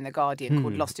column in The Guardian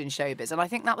called Lost in Showbiz, and I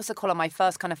think that was the column I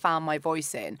first kind of found my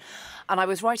voice in. And I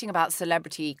was writing about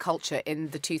celebrity culture in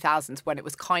the 2000s when it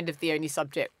was kind of the only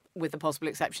subject, with the possible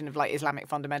exception of Islamic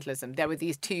fundamentalism. There were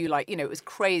these two, it was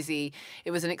crazy.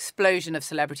 It was an explosion of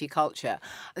celebrity culture.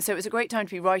 And so it was a great time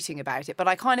to be writing about it. But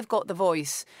I kind of got the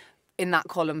voice in that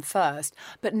column first.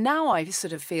 But now I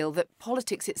sort of feel that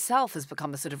politics itself has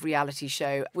become a sort of reality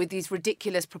show with these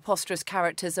ridiculous, preposterous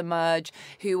characters emerge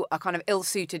who are kind of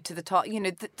ill-suited to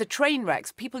the the train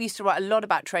wrecks. People used to write a lot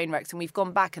about train wrecks, and we've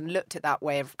gone back and looked at that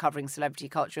way of covering celebrity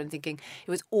culture and thinking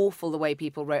it was awful the way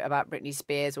people wrote about Britney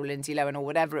Spears or Lindsay Lohan or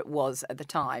whatever it was at the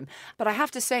time. But I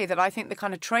have to say that I think the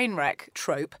kind of train wreck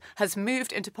trope has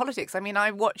moved into politics. I mean, I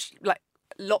watch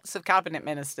lots of cabinet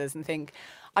ministers and think,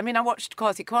 I watched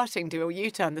Kwasi Kwarteng do a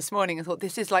U-turn this morning and thought,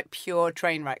 this is like pure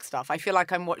train wreck stuff. I feel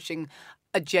like I'm watching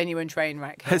a genuine train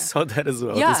wreck here. I saw that as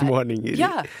well this morning.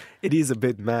 It is a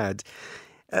bit mad.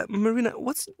 Marina,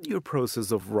 what's your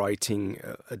process of writing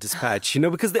a dispatch?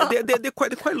 Because they're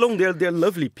quite long. They're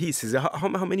lovely pieces. How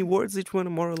many words each one,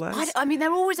 more or less? I mean,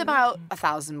 they're always about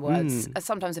 1,000 words.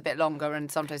 Sometimes a bit longer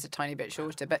and sometimes a tiny bit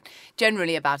shorter, but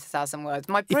generally about 1,000 words.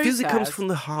 My process, it feels it comes from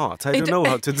the heart. I don't know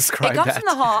how to describe that. It comes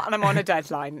from the heart, and I'm on a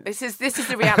deadline. This is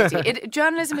the reality.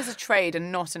 Journalism is a trade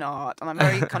and not an art, and I'm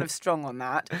very kind of strong on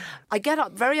that. I get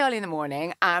up very early in the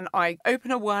morning and I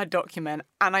open a Word document,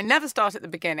 and I never start at the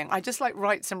beginning. I just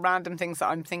write some random things that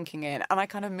I'm thinking in, and I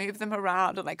kind of move them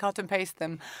around and I cut and paste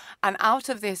them, and out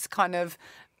of this kind of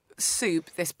soup,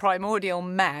 this primordial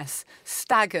mess,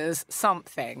 staggers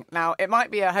something. Now, it might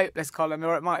be a hopeless column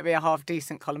or it might be a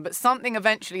half-decent column, but something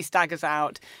eventually staggers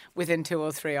out within 2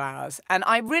 or 3 hours. And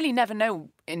I really never know,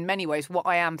 in many ways, what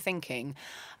I am thinking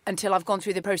until I've gone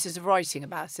through the process of writing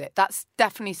about it. That's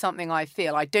definitely something I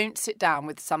feel. I don't sit down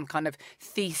with some kind of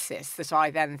thesis that I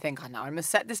then think, I must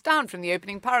set this down from the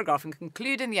opening paragraph and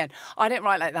conclude in the end. I don't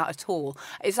write like that at all.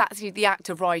 It's actually the act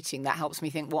of writing that helps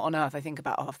me think what on earth I think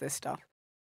about half this stuff.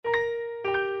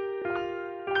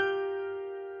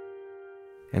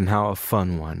 And how a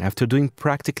fun one. After doing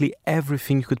practically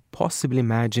everything you could possibly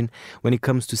imagine when it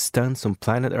comes to stunts on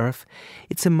planet Earth,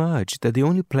 it's emerged that the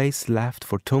only place left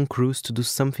for Tom Cruise to do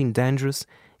something dangerous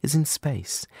is in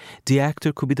space. The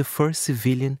actor could be the first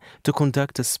civilian to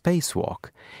conduct a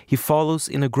spacewalk. He follows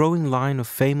in a growing line of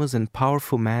famous and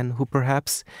powerful men who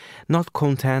perhaps, not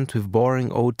content with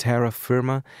boring old terra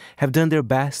firma, have done their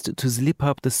best to slip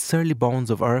up the surly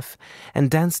bones of Earth and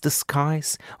dance the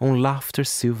skies on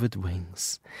laughter-silvered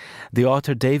wings. The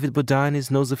author David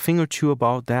Bodanis knows a thing or two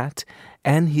about that,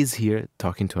 and he's here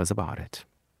talking to us about it.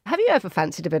 Have you ever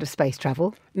fancied a bit of space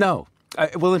travel? No.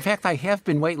 Well, in fact, I have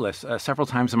been weightless several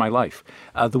times in my life.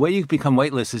 The way you become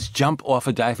weightless is jump off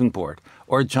a diving board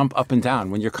or jump up and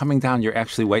down. When you're coming down, you're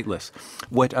actually weightless.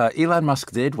 What Elon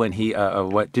Musk did when he,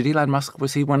 did Elon Musk,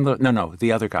 was he one of the, no,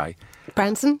 the other guy.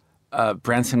 Branson?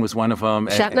 Branson was one of them.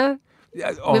 Shatner?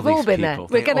 We've all been there.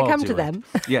 We're going to come to them.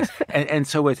 Yes. And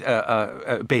so with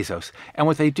Bezos. And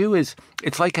what they do is,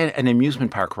 it's like an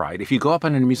amusement park ride. If you go up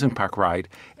on an amusement park ride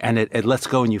and it lets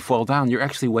go and you fall down, you're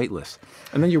actually weightless.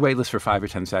 And then you're weightless for 5 or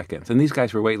 10 seconds. And these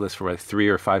guys were weightless for 3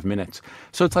 or 5 minutes.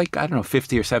 So it's like,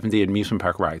 50 or 70 amusement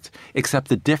park rides. Except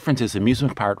the difference is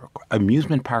amusement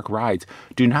park rides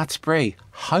do not spray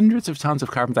hundreds of tons of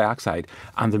carbon dioxide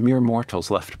on the mere mortals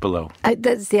left below.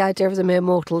 That's the idea of the mere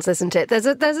mortals, isn't it? There's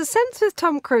a sense with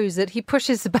Tom Cruise that he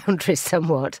pushes the boundaries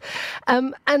somewhat.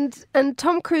 And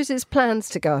Tom Cruise's plans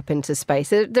to go up into space,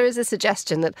 there is a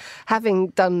suggestion that having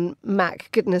done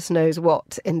Mach goodness knows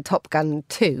what in Top Gun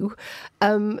 2,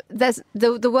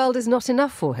 the world is not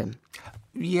enough for him.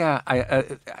 Yeah,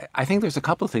 I think there's a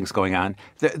couple of things going on.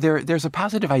 There's a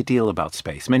positive ideal about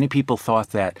space. Many people thought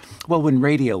that, well, when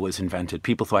radio was invented,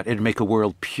 people thought it'd make a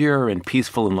world pure and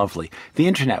peaceful and lovely. The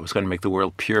internet was going to make the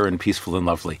world pure and peaceful and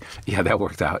lovely. Yeah, that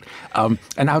worked out. And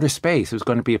outer space was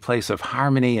going to be a place of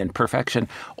harmony and perfection.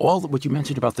 All what you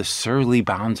mentioned about the surly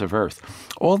bounds of Earth,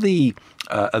 all the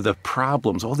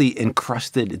problems, all the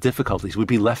encrusted difficulties would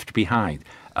be left behind.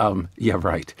 Yeah,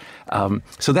 right.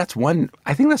 So that's one,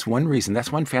 I think that's one reason,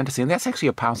 that's one fantasy, and that's actually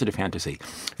a positive fantasy.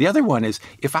 The other one is,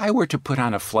 if I were to put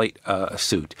on a flight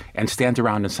suit and stand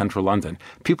around in central London,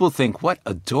 people think, what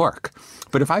a dork.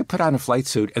 But if I put on a flight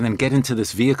suit and then get into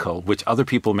this vehicle, which other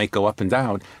people may go up and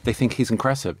down, they think he's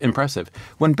impressive.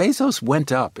 When Bezos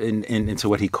went up into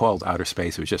what he called outer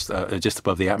space, it was just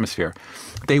above the atmosphere,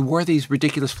 they wore these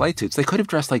ridiculous flight suits. They could have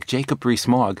dressed like Jacob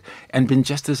Rees-Mogg and been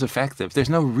just as effective. There's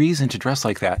no reason to dress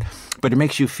like that, but it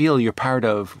makes you feel you're part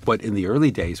of what in the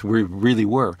early days we really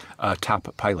were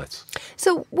top pilots.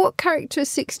 So what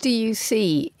characteristics do you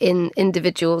see in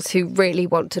individuals who really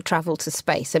want to travel to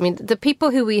space? I mean, the people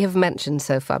who we have mentioned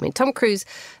so far, I mean, Tom Cruise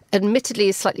admittedly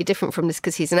is slightly different from this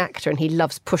because he's an actor and he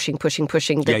loves pushing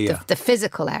the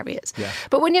physical areas. Yeah.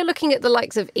 But when you're looking at the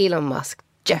likes of Elon Musk,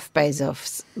 Jeff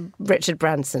Bezos, Richard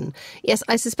Branson. Yes,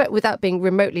 I suspect without being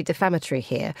remotely defamatory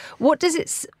here, what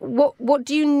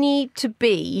do you need to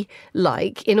be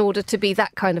like in order to be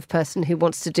that kind of person who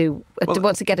wants to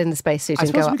wants to get in the spacesuit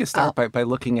and go up? I suppose we could start by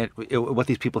looking at what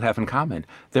these people have in common.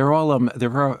 They're all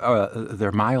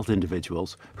they're mild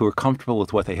individuals who are comfortable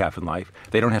with what they have in life.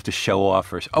 They don't have to show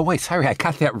off or I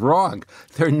got that wrong.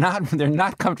 They're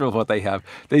not comfortable with what they have.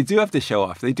 They do have to show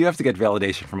off. They do have to get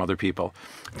validation from other people.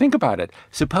 Think about it.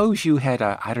 Suppose you had,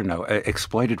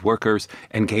 exploited workers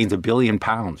and gained £1 billion.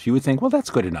 You would think, well, that's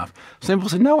good enough. Some people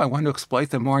say, no, I want to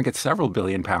exploit them more and get several £1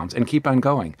 billion and keep on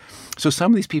going. So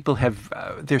some of these people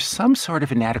there's some sort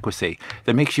of inadequacy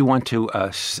that makes you want to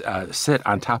sit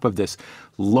on top of this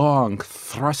long,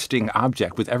 thrusting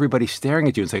object with everybody staring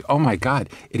at you and saying, oh my God,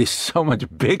 it is so much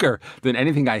bigger than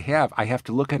anything I have. I have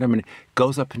to look at him, and it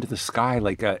goes up into the sky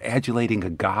like adulating a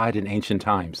god in ancient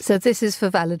times. So this is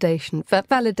for validation, for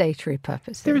validatory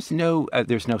purposes. There's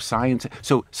no science.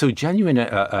 So genuine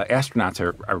astronauts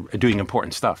are doing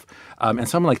important stuff. And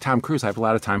someone like Tom Cruise, I have a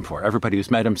lot of time for. Everybody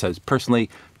who's met him says, personally,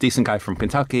 decent guy from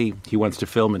Kentucky. He wants to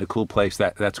film in a cool place.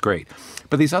 That's great.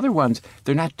 But these other ones,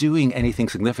 they're not doing anything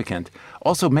significant.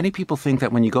 Also, many people think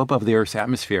that when you go above the Earth's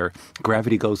atmosphere,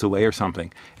 gravity goes away or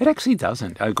something. It actually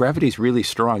doesn't. Gravity is really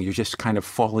strong. You're just kind of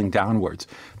falling downwards.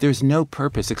 There's no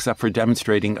purpose except for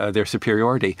demonstrating their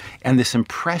superiority and this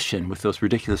impression with those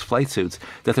ridiculous flight suits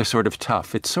that they're sort of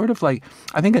tough. It's sort of like,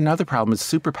 I think another problem is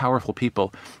super powerful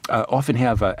people often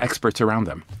have experts around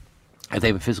them. If they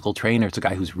have a physical trainer, it's a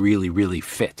guy who's really, really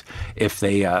fit. If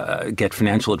they get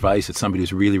financial advice, it's somebody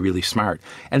who's really, really smart.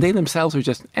 And they themselves are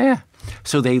just,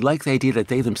 So they like the idea that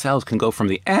they themselves can go from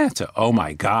the to, oh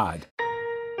my God.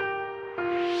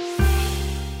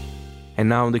 And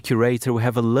now on The Curator, we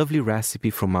have a lovely recipe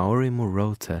from Maori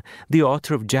Murota, the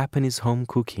author of Japanese Home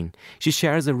Cooking. She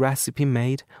shares a recipe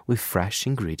made with fresh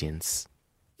ingredients.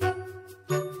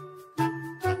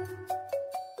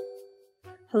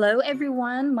 Hello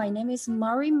everyone, my name is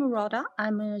Mari Murata.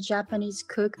 I'm a Japanese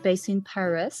cook based in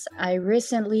Paris. I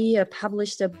recently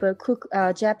published a book,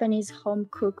 Japanese home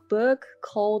cookbook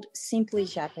called Simply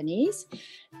Japanese.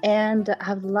 And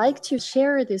I'd like to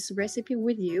share this recipe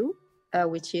with you,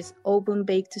 which is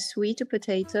oven-baked sweet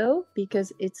potato,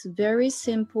 because it's very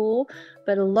simple,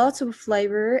 but lots of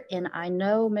flavor. And I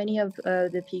know many of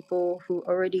the people who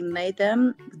already made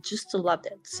them just loved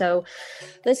it. So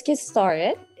let's get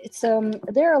started.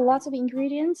 There are lots of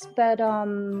ingredients, but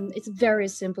it's very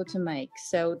simple to make.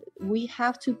 So we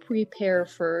have to prepare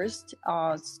first,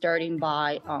 starting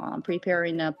by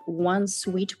preparing up one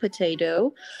sweet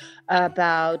potato,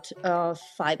 about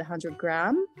 500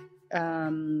 grams.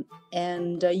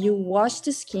 And you wash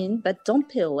the skin, but don't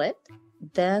peel it.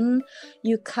 Then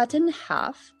you cut in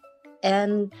half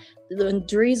and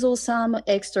drizzle some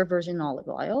extra virgin olive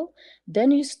oil.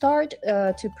 Then you start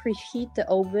to preheat the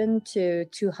oven to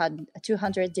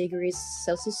 200 degrees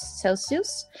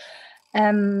Celsius.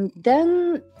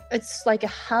 Then it's like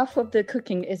half of the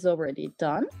cooking is already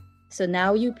done. So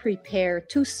now you prepare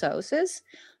two sauces.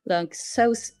 Like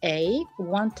sauce A,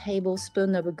 1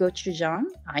 tablespoon of gochujang.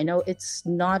 I know it's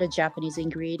not a Japanese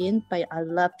ingredient, but I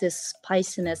love this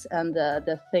spiciness and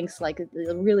the things like it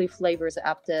really flavors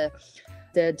up the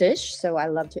dish. So I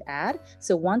love to add.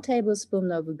 So 1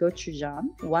 tablespoon of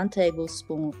gochujang, 1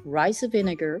 tablespoon rice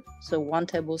vinegar, so 1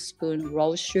 tablespoon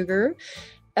raw sugar.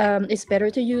 It's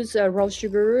better to use raw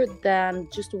sugar than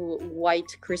just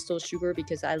white crystal sugar,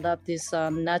 because I love this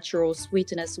natural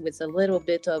sweetness with a little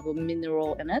bit of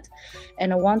mineral in it.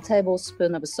 And 1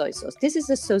 tablespoon of soy sauce. This is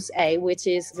the sauce A, which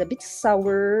is a bit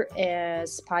sour,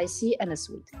 spicy, and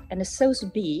sweet. And the sauce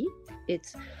B,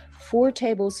 it's 4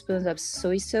 tablespoons of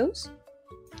soy sauce,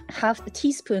 half a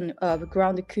teaspoon of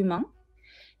ground cumin,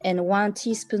 and 1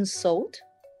 teaspoon salt,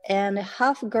 and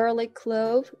half garlic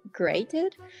clove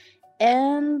grated,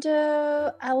 and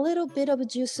a little bit of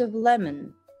juice of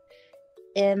lemon.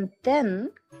 And then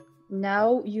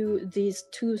now these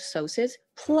two sauces,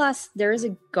 plus there is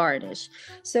a garnish.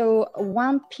 So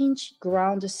 1 pinch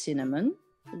ground cinnamon,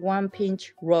 1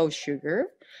 pinch raw sugar,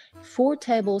 4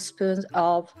 tablespoons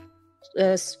of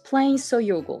plain soy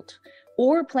yogurt.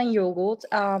 Or plain yogurt.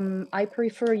 I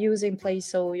prefer using plain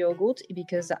soy yogurt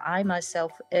because I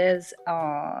myself is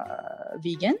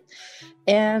vegan,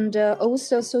 and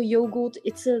also soy yogurt.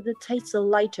 The taste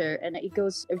lighter and it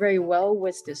goes very well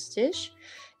with this dish.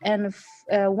 And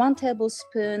 1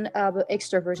 tablespoon of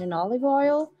extra virgin olive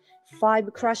oil,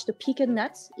 5 crushed pecan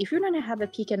nuts. If you don't have a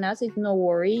pecan nuts, it's no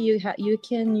worry. You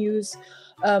can use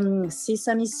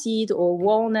sesame seed or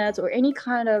walnut or any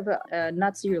kind of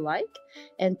nuts you like,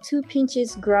 and 2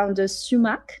 pinches ground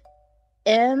sumac,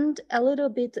 and a little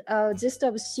bit zest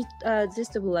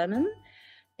of lemon,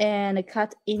 and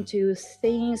cut into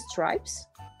thin stripes,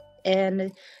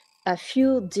 and a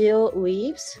few dill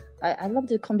leaves. I love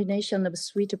the combination of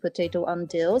sweet potato and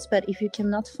dills, but if you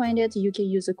cannot find it, you can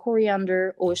use a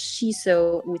coriander or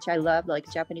shiso, which I love,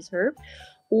 like Japanese herb,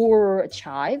 or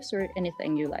chives or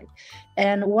anything you like,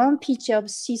 and 1 pinch of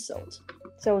sea salt.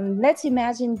 So let's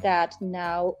imagine that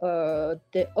now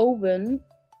the oven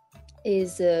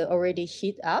is already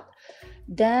heat up.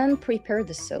 Then prepare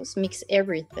the sauce, mix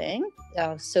everything,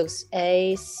 sauce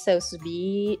A, sauce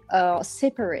B,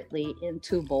 separately in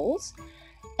 2 bowls.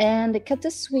 And cut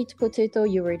the sweet potato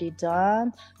you already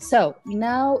done. So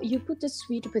now you put the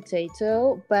sweet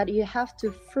potato, but you have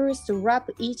to first wrap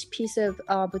each piece of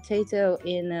potato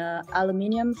in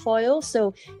aluminum foil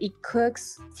so it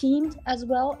cooks steamed as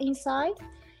well inside.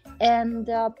 And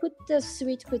put the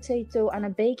sweet potato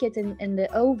and bake it in the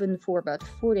oven for about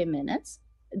 40 minutes.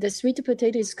 The sweet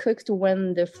potato is cooked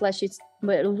when the flesh is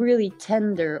really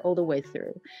tender all the way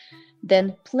through.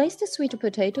 Then place the sweet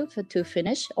potato to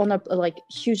finish on a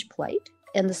huge plate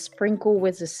and sprinkle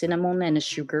with the cinnamon and the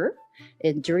sugar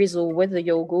and drizzle with the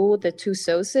yogurt, the 2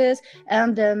 sauces,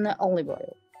 and then olive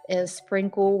oil. And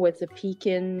sprinkle with the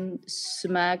pecan,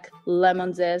 sumac,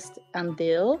 lemon zest, and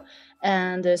dill,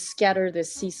 and scatter the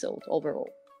sea salt overall.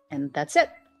 And that's it.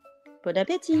 Bon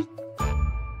appétit!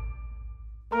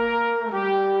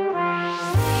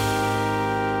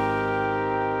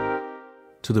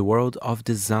 To the world of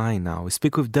design now. We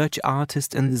speak with Dutch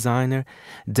artist and designer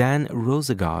Daan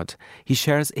Roosegaarde. He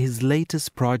shares his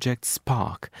latest project,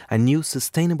 Spark, a new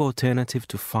sustainable alternative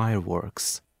to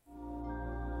fireworks.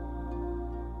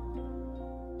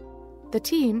 The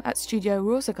team at Studio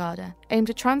Roosegaarde aim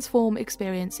to transform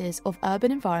experiences of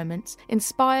urban environments,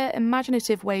 inspire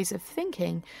imaginative ways of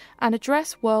thinking, and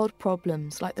address world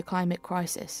problems like the climate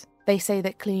crisis. They say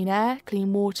that clean air,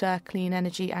 clean water, clean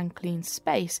energy and clean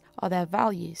space are their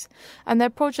values, and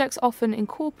their projects often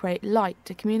incorporate light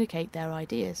to communicate their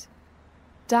ideas.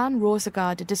 Daan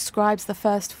Roosegaarde describes the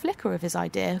first flicker of his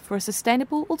idea for a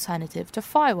sustainable alternative to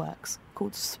fireworks,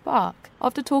 called Spark,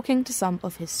 after talking to some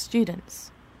of his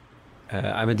students.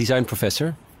 I'm a design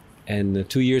professor, and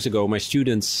 2 years ago my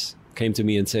students came to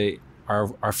me and say,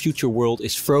 our future world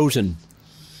is frozen.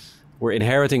 We're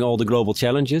inheriting all the global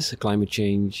challenges, climate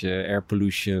change, air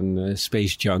pollution,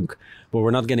 space junk, but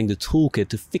we're not getting the toolkit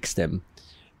to fix them.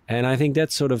 And I think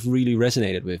that sort of really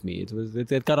resonated with me.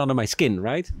 It got under my skin,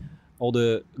 right? All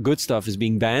the good stuff is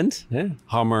being banned.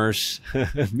 Hummers,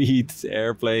 meat,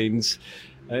 airplanes,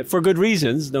 for good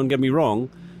reasons, don't get me wrong.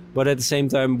 But at the same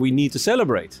time, we need to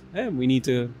celebrate. We need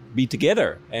to be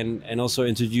together and also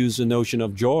introduce a notion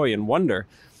of joy and wonder.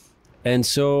 And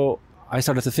so I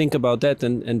started to think about that,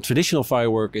 and traditional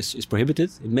firework is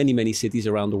prohibited in many, many cities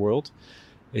around the world.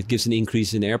 It gives an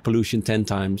increase in air pollution 10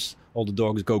 times. All the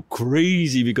dogs go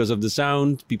crazy because of the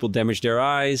sound. People damage their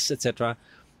eyes, etc.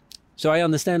 So I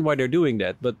understand why they're doing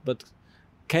that. But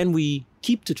can we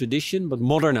keep the tradition but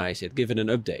modernize it, give it an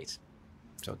update?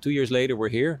 So 2 years later, we're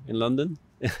here in London,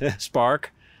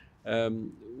 Spark,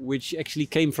 which actually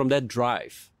came from that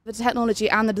drive. The technology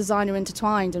and the design are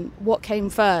intertwined, and what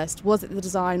came first? Was it the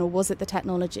design or was it the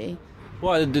technology?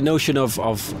 Well, the notion of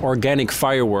organic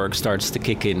fireworks starts to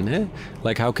kick in.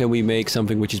 Like, how can we make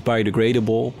something which is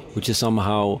biodegradable, which is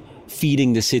somehow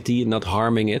feeding the city and not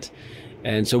harming it?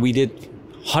 And so we did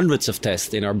hundreds of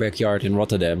tests in our backyard in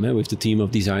Rotterdam with the team of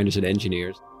designers and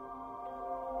engineers.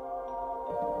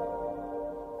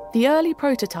 The early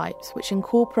prototypes, which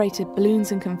incorporated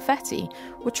balloons and confetti,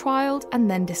 were trialled and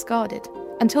then discarded,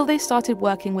 until they started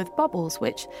working with bubbles,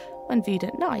 which, when viewed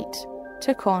at night,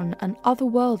 took on an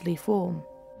otherworldly form.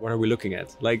 What are we looking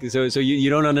at? Like, so you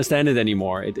don't understand it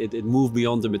anymore. It moved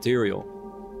beyond the material.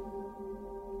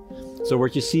 So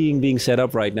what you're seeing being set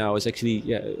up right now is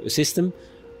actually a system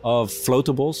of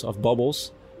floatables, of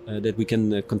bubbles that we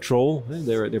can control.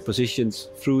 Their positions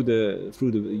through the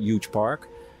huge park.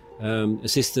 A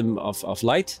system of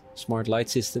light, smart light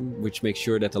system, which makes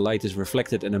sure that the light is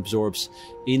reflected and absorbs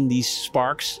in these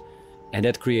sparks. And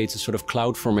that creates a sort of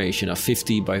cloud formation of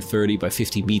 50 by 30 by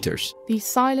 50 meters. These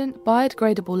silent,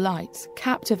 biodegradable lights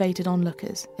captivated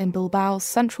onlookers in Bilbao's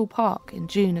Central Park in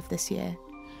June of this year.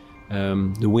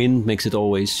 The wind makes it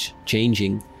always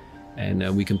changing,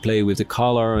 and we can play with the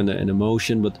color and the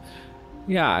motion. But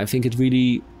yeah, I think it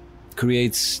really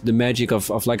creates the magic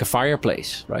of like a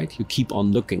fireplace, right? You keep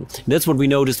on looking. That's what we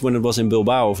noticed when it was in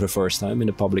Bilbao for the first time in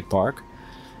the public park.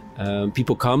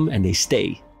 People come and they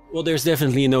stay. Well, there's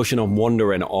definitely a notion of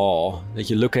wonder and awe. That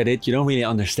you look at it, you don't really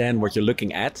understand what you're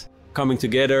looking at. Coming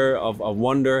together of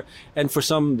wonder. And for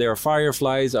some, they're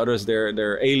fireflies. Others,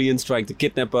 they're aliens trying to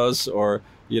kidnap us. Or,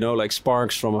 like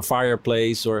sparks from a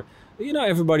fireplace. Or,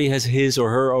 everybody has his or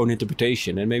her own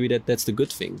interpretation. And maybe that's the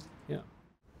good thing. Yeah.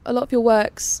 A lot of your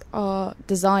works are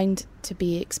designed to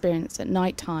be experienced at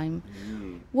night time.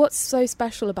 What's so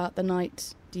special about the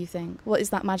night, do you think? What is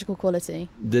that magical quality?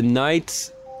 The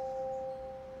night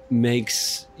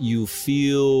makes you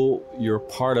feel you're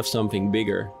part of something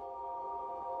bigger.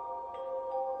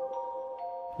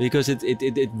 Because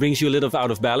it brings you a little out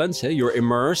of balance. You're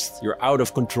immersed, you're out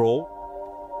of control.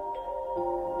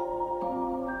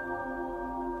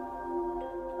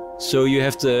 So you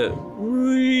have to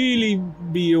really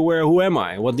be aware, who am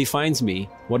I? What defines me?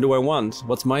 What do I want?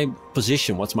 What's my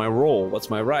position? What's my role? What's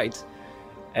my right?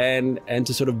 And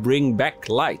to sort of bring back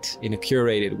light in a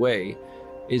curated way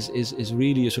is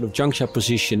really a sort of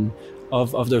juxtaposition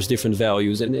of those different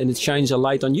values, and it shines a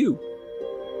light on you.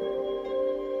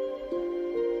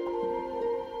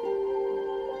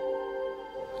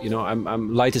 You know,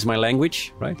 light is my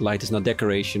language, right? Light is not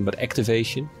decoration, but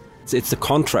activation. It's the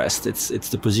contrast. It's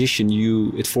the position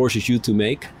it forces you to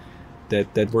make.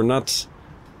 That we're not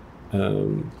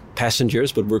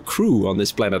passengers, but we're crew on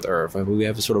this planet Earth, and we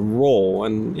have a sort of role.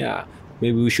 And yeah,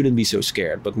 maybe we shouldn't be so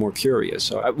scared, but more curious.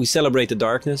 So we celebrate the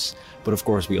darkness, but of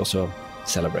course we also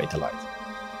celebrate the light.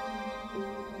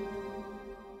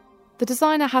 The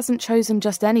designer hasn't chosen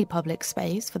just any public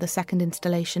space for the second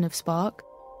installation of Spark.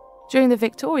 During the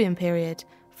Victorian period,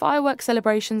 fireworks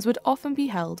celebrations would often be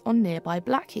held on nearby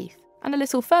Blackheath, and a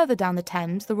little further down the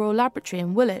Thames, the Royal Laboratory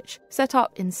in Woolwich, set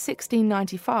up in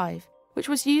 1695, which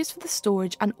was used for the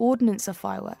storage and ordnance of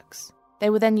fireworks. They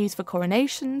were then used for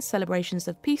coronations, celebrations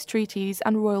of peace treaties,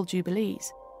 and royal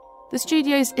jubilees. The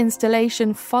studio's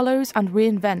installation follows and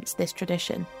reinvents this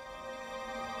tradition.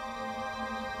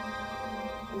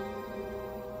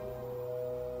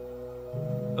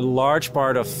 A large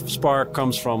part of Spark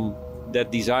comes from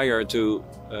that desire to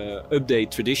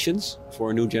update traditions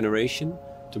for a new generation,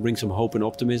 to bring some hope and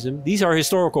optimism. These are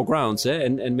historical grounds,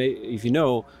 and if you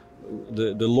know,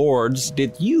 the Lords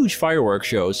did huge fireworks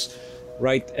shows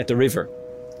right at the river.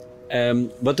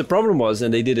 But the problem was,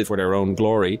 and they did it for their own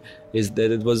glory, is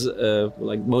that it was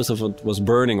like most of it was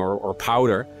burning or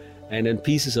powder, and then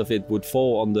pieces of it would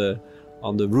fall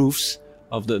on the roofs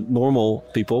of the normal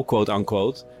people, quote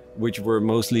unquote, which were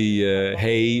mostly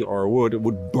hay or wood,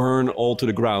 would burn all to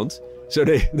the ground. So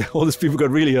all these people got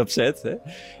really upset.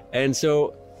 And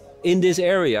so in this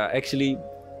area, actually,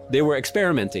 they were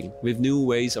experimenting with new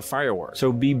ways of fireworks.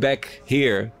 So be back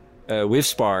here with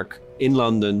Spark in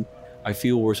London, I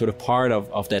feel we're sort of part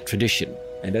of that tradition.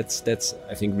 And that's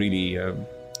I think, really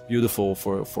beautiful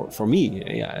for me,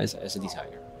 as a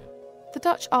designer. The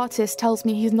Dutch artist tells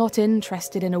me he's not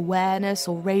interested in awareness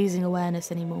or raising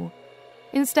awareness anymore.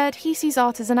 Instead, he sees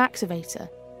art as an activator.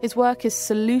 His work is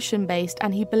solution-based,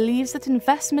 and he believes that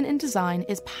investment in design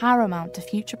is paramount to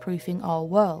future-proofing our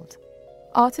world.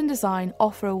 Art and design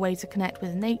offer a way to connect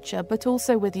with nature, but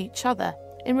also with each other,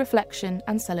 in reflection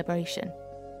and celebration.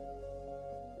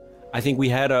 I think we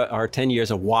had our 10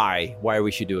 years of why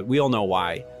we should do it. We all know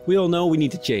why. We all know we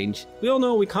need to change. We all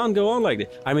know we can't go on like this.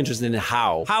 I'm interested in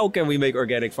how. How can we make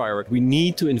organic fireworks? We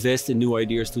need to invest in new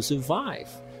ideas to survive.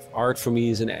 Art for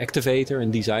me is an activator,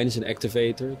 and design is an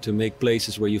activator to make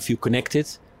places where you feel connected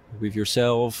with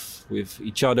yourself, with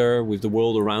each other, with the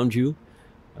world around you.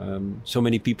 So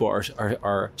many people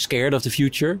are scared of the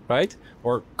future, right?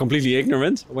 Or completely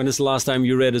ignorant. When is the last time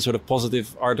you read a sort of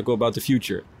positive article about the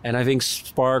future? And I think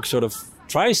Spark sort of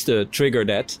tries to trigger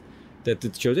that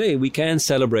it shows, hey, we can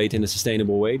celebrate in a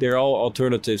sustainable way. There are all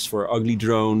alternatives for ugly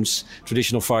drones,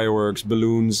 traditional fireworks,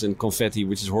 balloons, and confetti,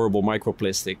 which is horrible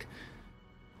microplastic.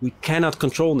 We cannot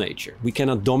control nature. We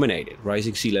cannot dominate it.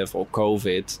 Rising sea level,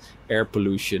 COVID, air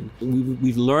pollution.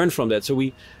 We've learned from that. So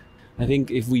I think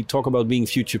if we talk about being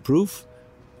future-proof,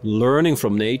 learning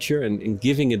from nature and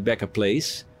giving it back a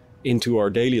place into our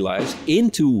daily lives,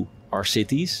 into our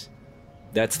cities,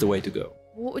 that's the way to go.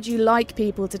 What would you like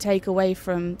people to take away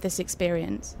from this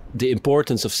experience? The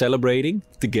importance of celebrating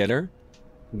together,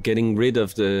 getting rid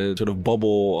of the sort of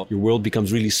bubble. Your world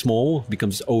becomes really small,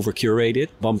 becomes over-curated.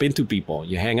 Bump into people,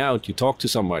 you hang out, you talk to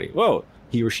somebody. Whoa,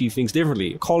 he or she thinks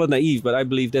differently. Call it naive, but I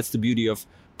believe that's the beauty of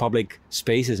public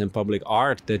spaces and public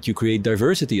art, that you create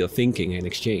diversity of thinking and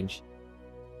exchange.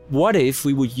 What if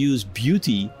we would use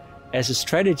beauty as a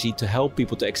strategy to help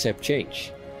people to accept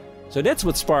change? So that's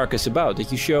what Spark is about,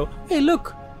 that you show, hey,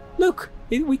 look,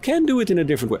 we can do it in a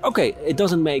different way. Okay, it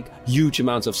doesn't make huge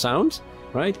amounts of sound,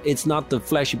 right? It's not the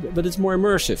flashy, but it's more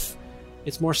immersive.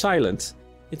 It's more silent.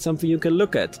 It's something you can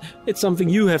look at. It's something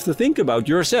you have to think about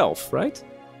yourself, right?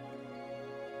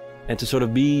 And to sort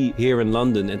of be here in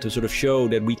London and to sort of show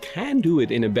that we can do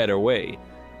it in a better way,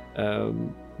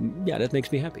 that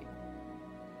makes me happy.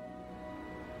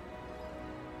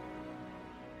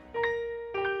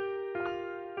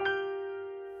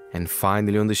 And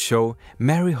finally on the show,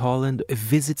 Mary Holland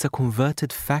visits a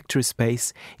converted factory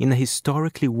space in a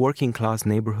historically working-class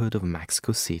neighborhood of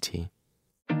Mexico City.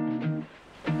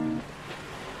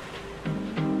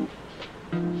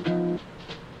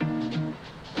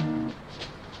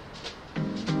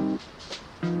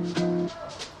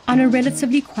 On a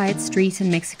relatively quiet street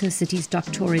in Mexico City's Dock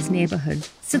Torres neighborhood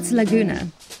sits Laguna,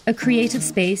 a creative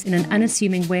space in an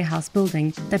unassuming warehouse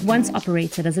building that once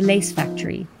operated as a lace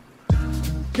factory.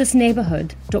 This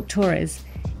neighborhood, Doctores,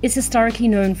 is historically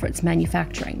known for its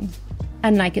manufacturing.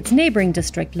 Unlike its neighboring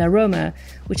district, La Roma,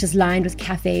 which is lined with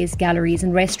cafes, galleries,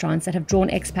 and restaurants that have drawn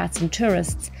expats and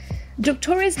tourists,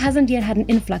 Doctores hasn't yet had an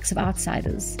influx of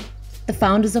outsiders. The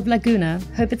founders of Laguna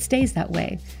hope it stays that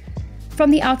way.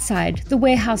 From the outside, the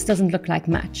warehouse doesn't look like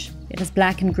much. It has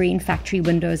black and green factory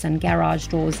windows and garage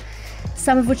doors,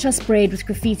 some of which are sprayed with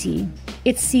graffiti.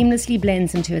 It seamlessly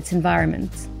blends into its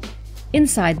environment.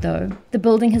 Inside, though, the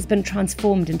building has been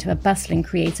transformed into a bustling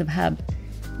creative hub.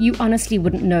 You honestly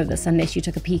wouldn't know this unless you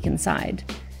took a peek inside.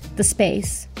 The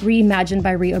space, reimagined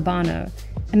by Riurbano,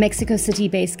 a Mexico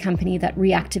City-based company that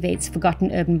reactivates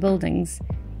forgotten urban buildings,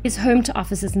 is home to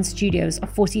offices and studios of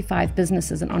 45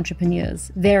 businesses and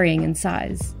entrepreneurs, varying in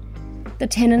size. The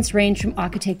tenants range from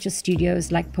architecture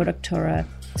studios like Productora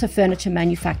to furniture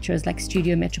manufacturers like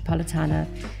Studio Metropolitana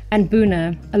and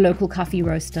Buna, a local coffee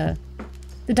roaster.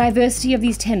 The diversity of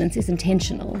these tenants is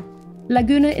intentional.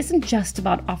 Laguna isn't just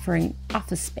about offering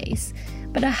office space,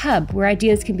 but a hub where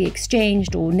ideas can be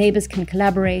exchanged or neighbors can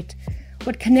collaborate.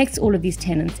 What connects all of these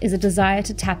tenants is a desire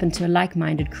to tap into a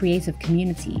like-minded creative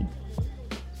community.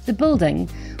 The building,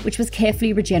 which was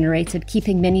carefully regenerated,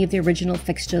 keeping many of the original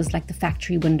fixtures like the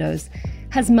factory windows,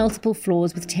 has multiple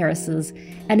floors with terraces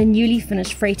and a newly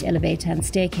finished freight elevator and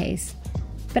staircase.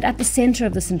 But at the center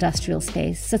of this industrial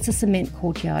space sits a cement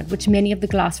courtyard, which many of the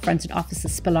glass-fronted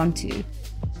offices spill onto.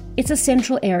 It's a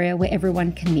central area where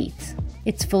everyone can meet.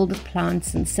 It's filled with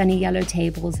plants and sunny yellow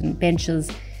tables and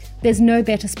benches. There's no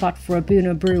better spot for a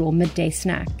Buna brew or midday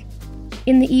snack.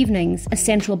 In the evenings, a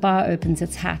central bar opens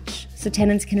its hatch, so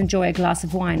tenants can enjoy a glass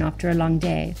of wine after a long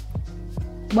day.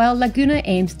 While Laguna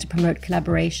aims to promote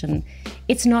collaboration,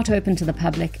 it's not open to the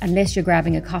public unless you're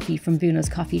grabbing a coffee from Buna's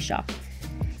coffee shop.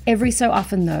 Every so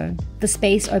often, though, the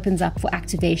space opens up for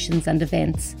activations and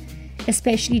events,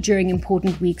 especially during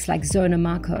important weeks like Zona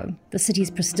Marco, the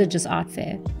city's prestigious art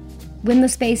fair. When the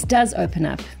space does open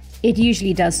up, it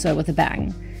usually does so with a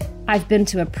bang. I've been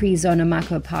to a pre-Zona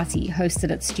Marco party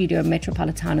hosted at Studio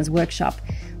Metropolitana's workshop,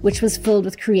 which was filled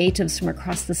with creatives from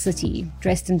across the city,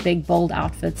 dressed in big, bold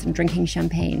outfits and drinking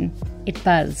champagne. It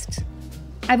buzzed.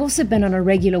 I've also been on a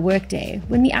regular workday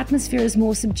when the atmosphere is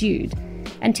more subdued,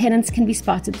 and tenants can be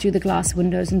spotted through the glass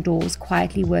windows and doors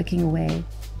quietly working away.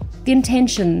 The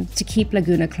intention to keep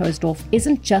Laguna closed off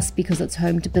isn't just because it's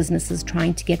home to businesses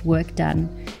trying to get work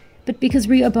done, but because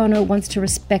Riurbano wants to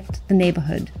respect the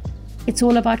neighborhood. It's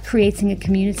all about creating a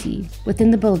community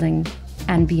within the building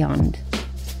and beyond.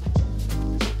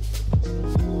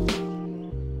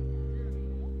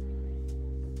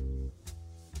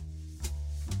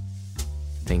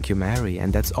 Thank you, Mary,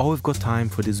 and that's all we've got time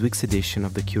for this week's edition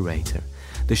of The Curator.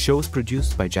 The show is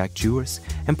produced by Jack Jewers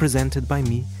and presented by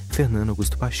me, Fernando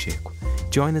Augusto Pacheco.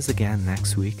 Join us again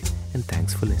next week, and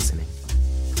thanks for listening.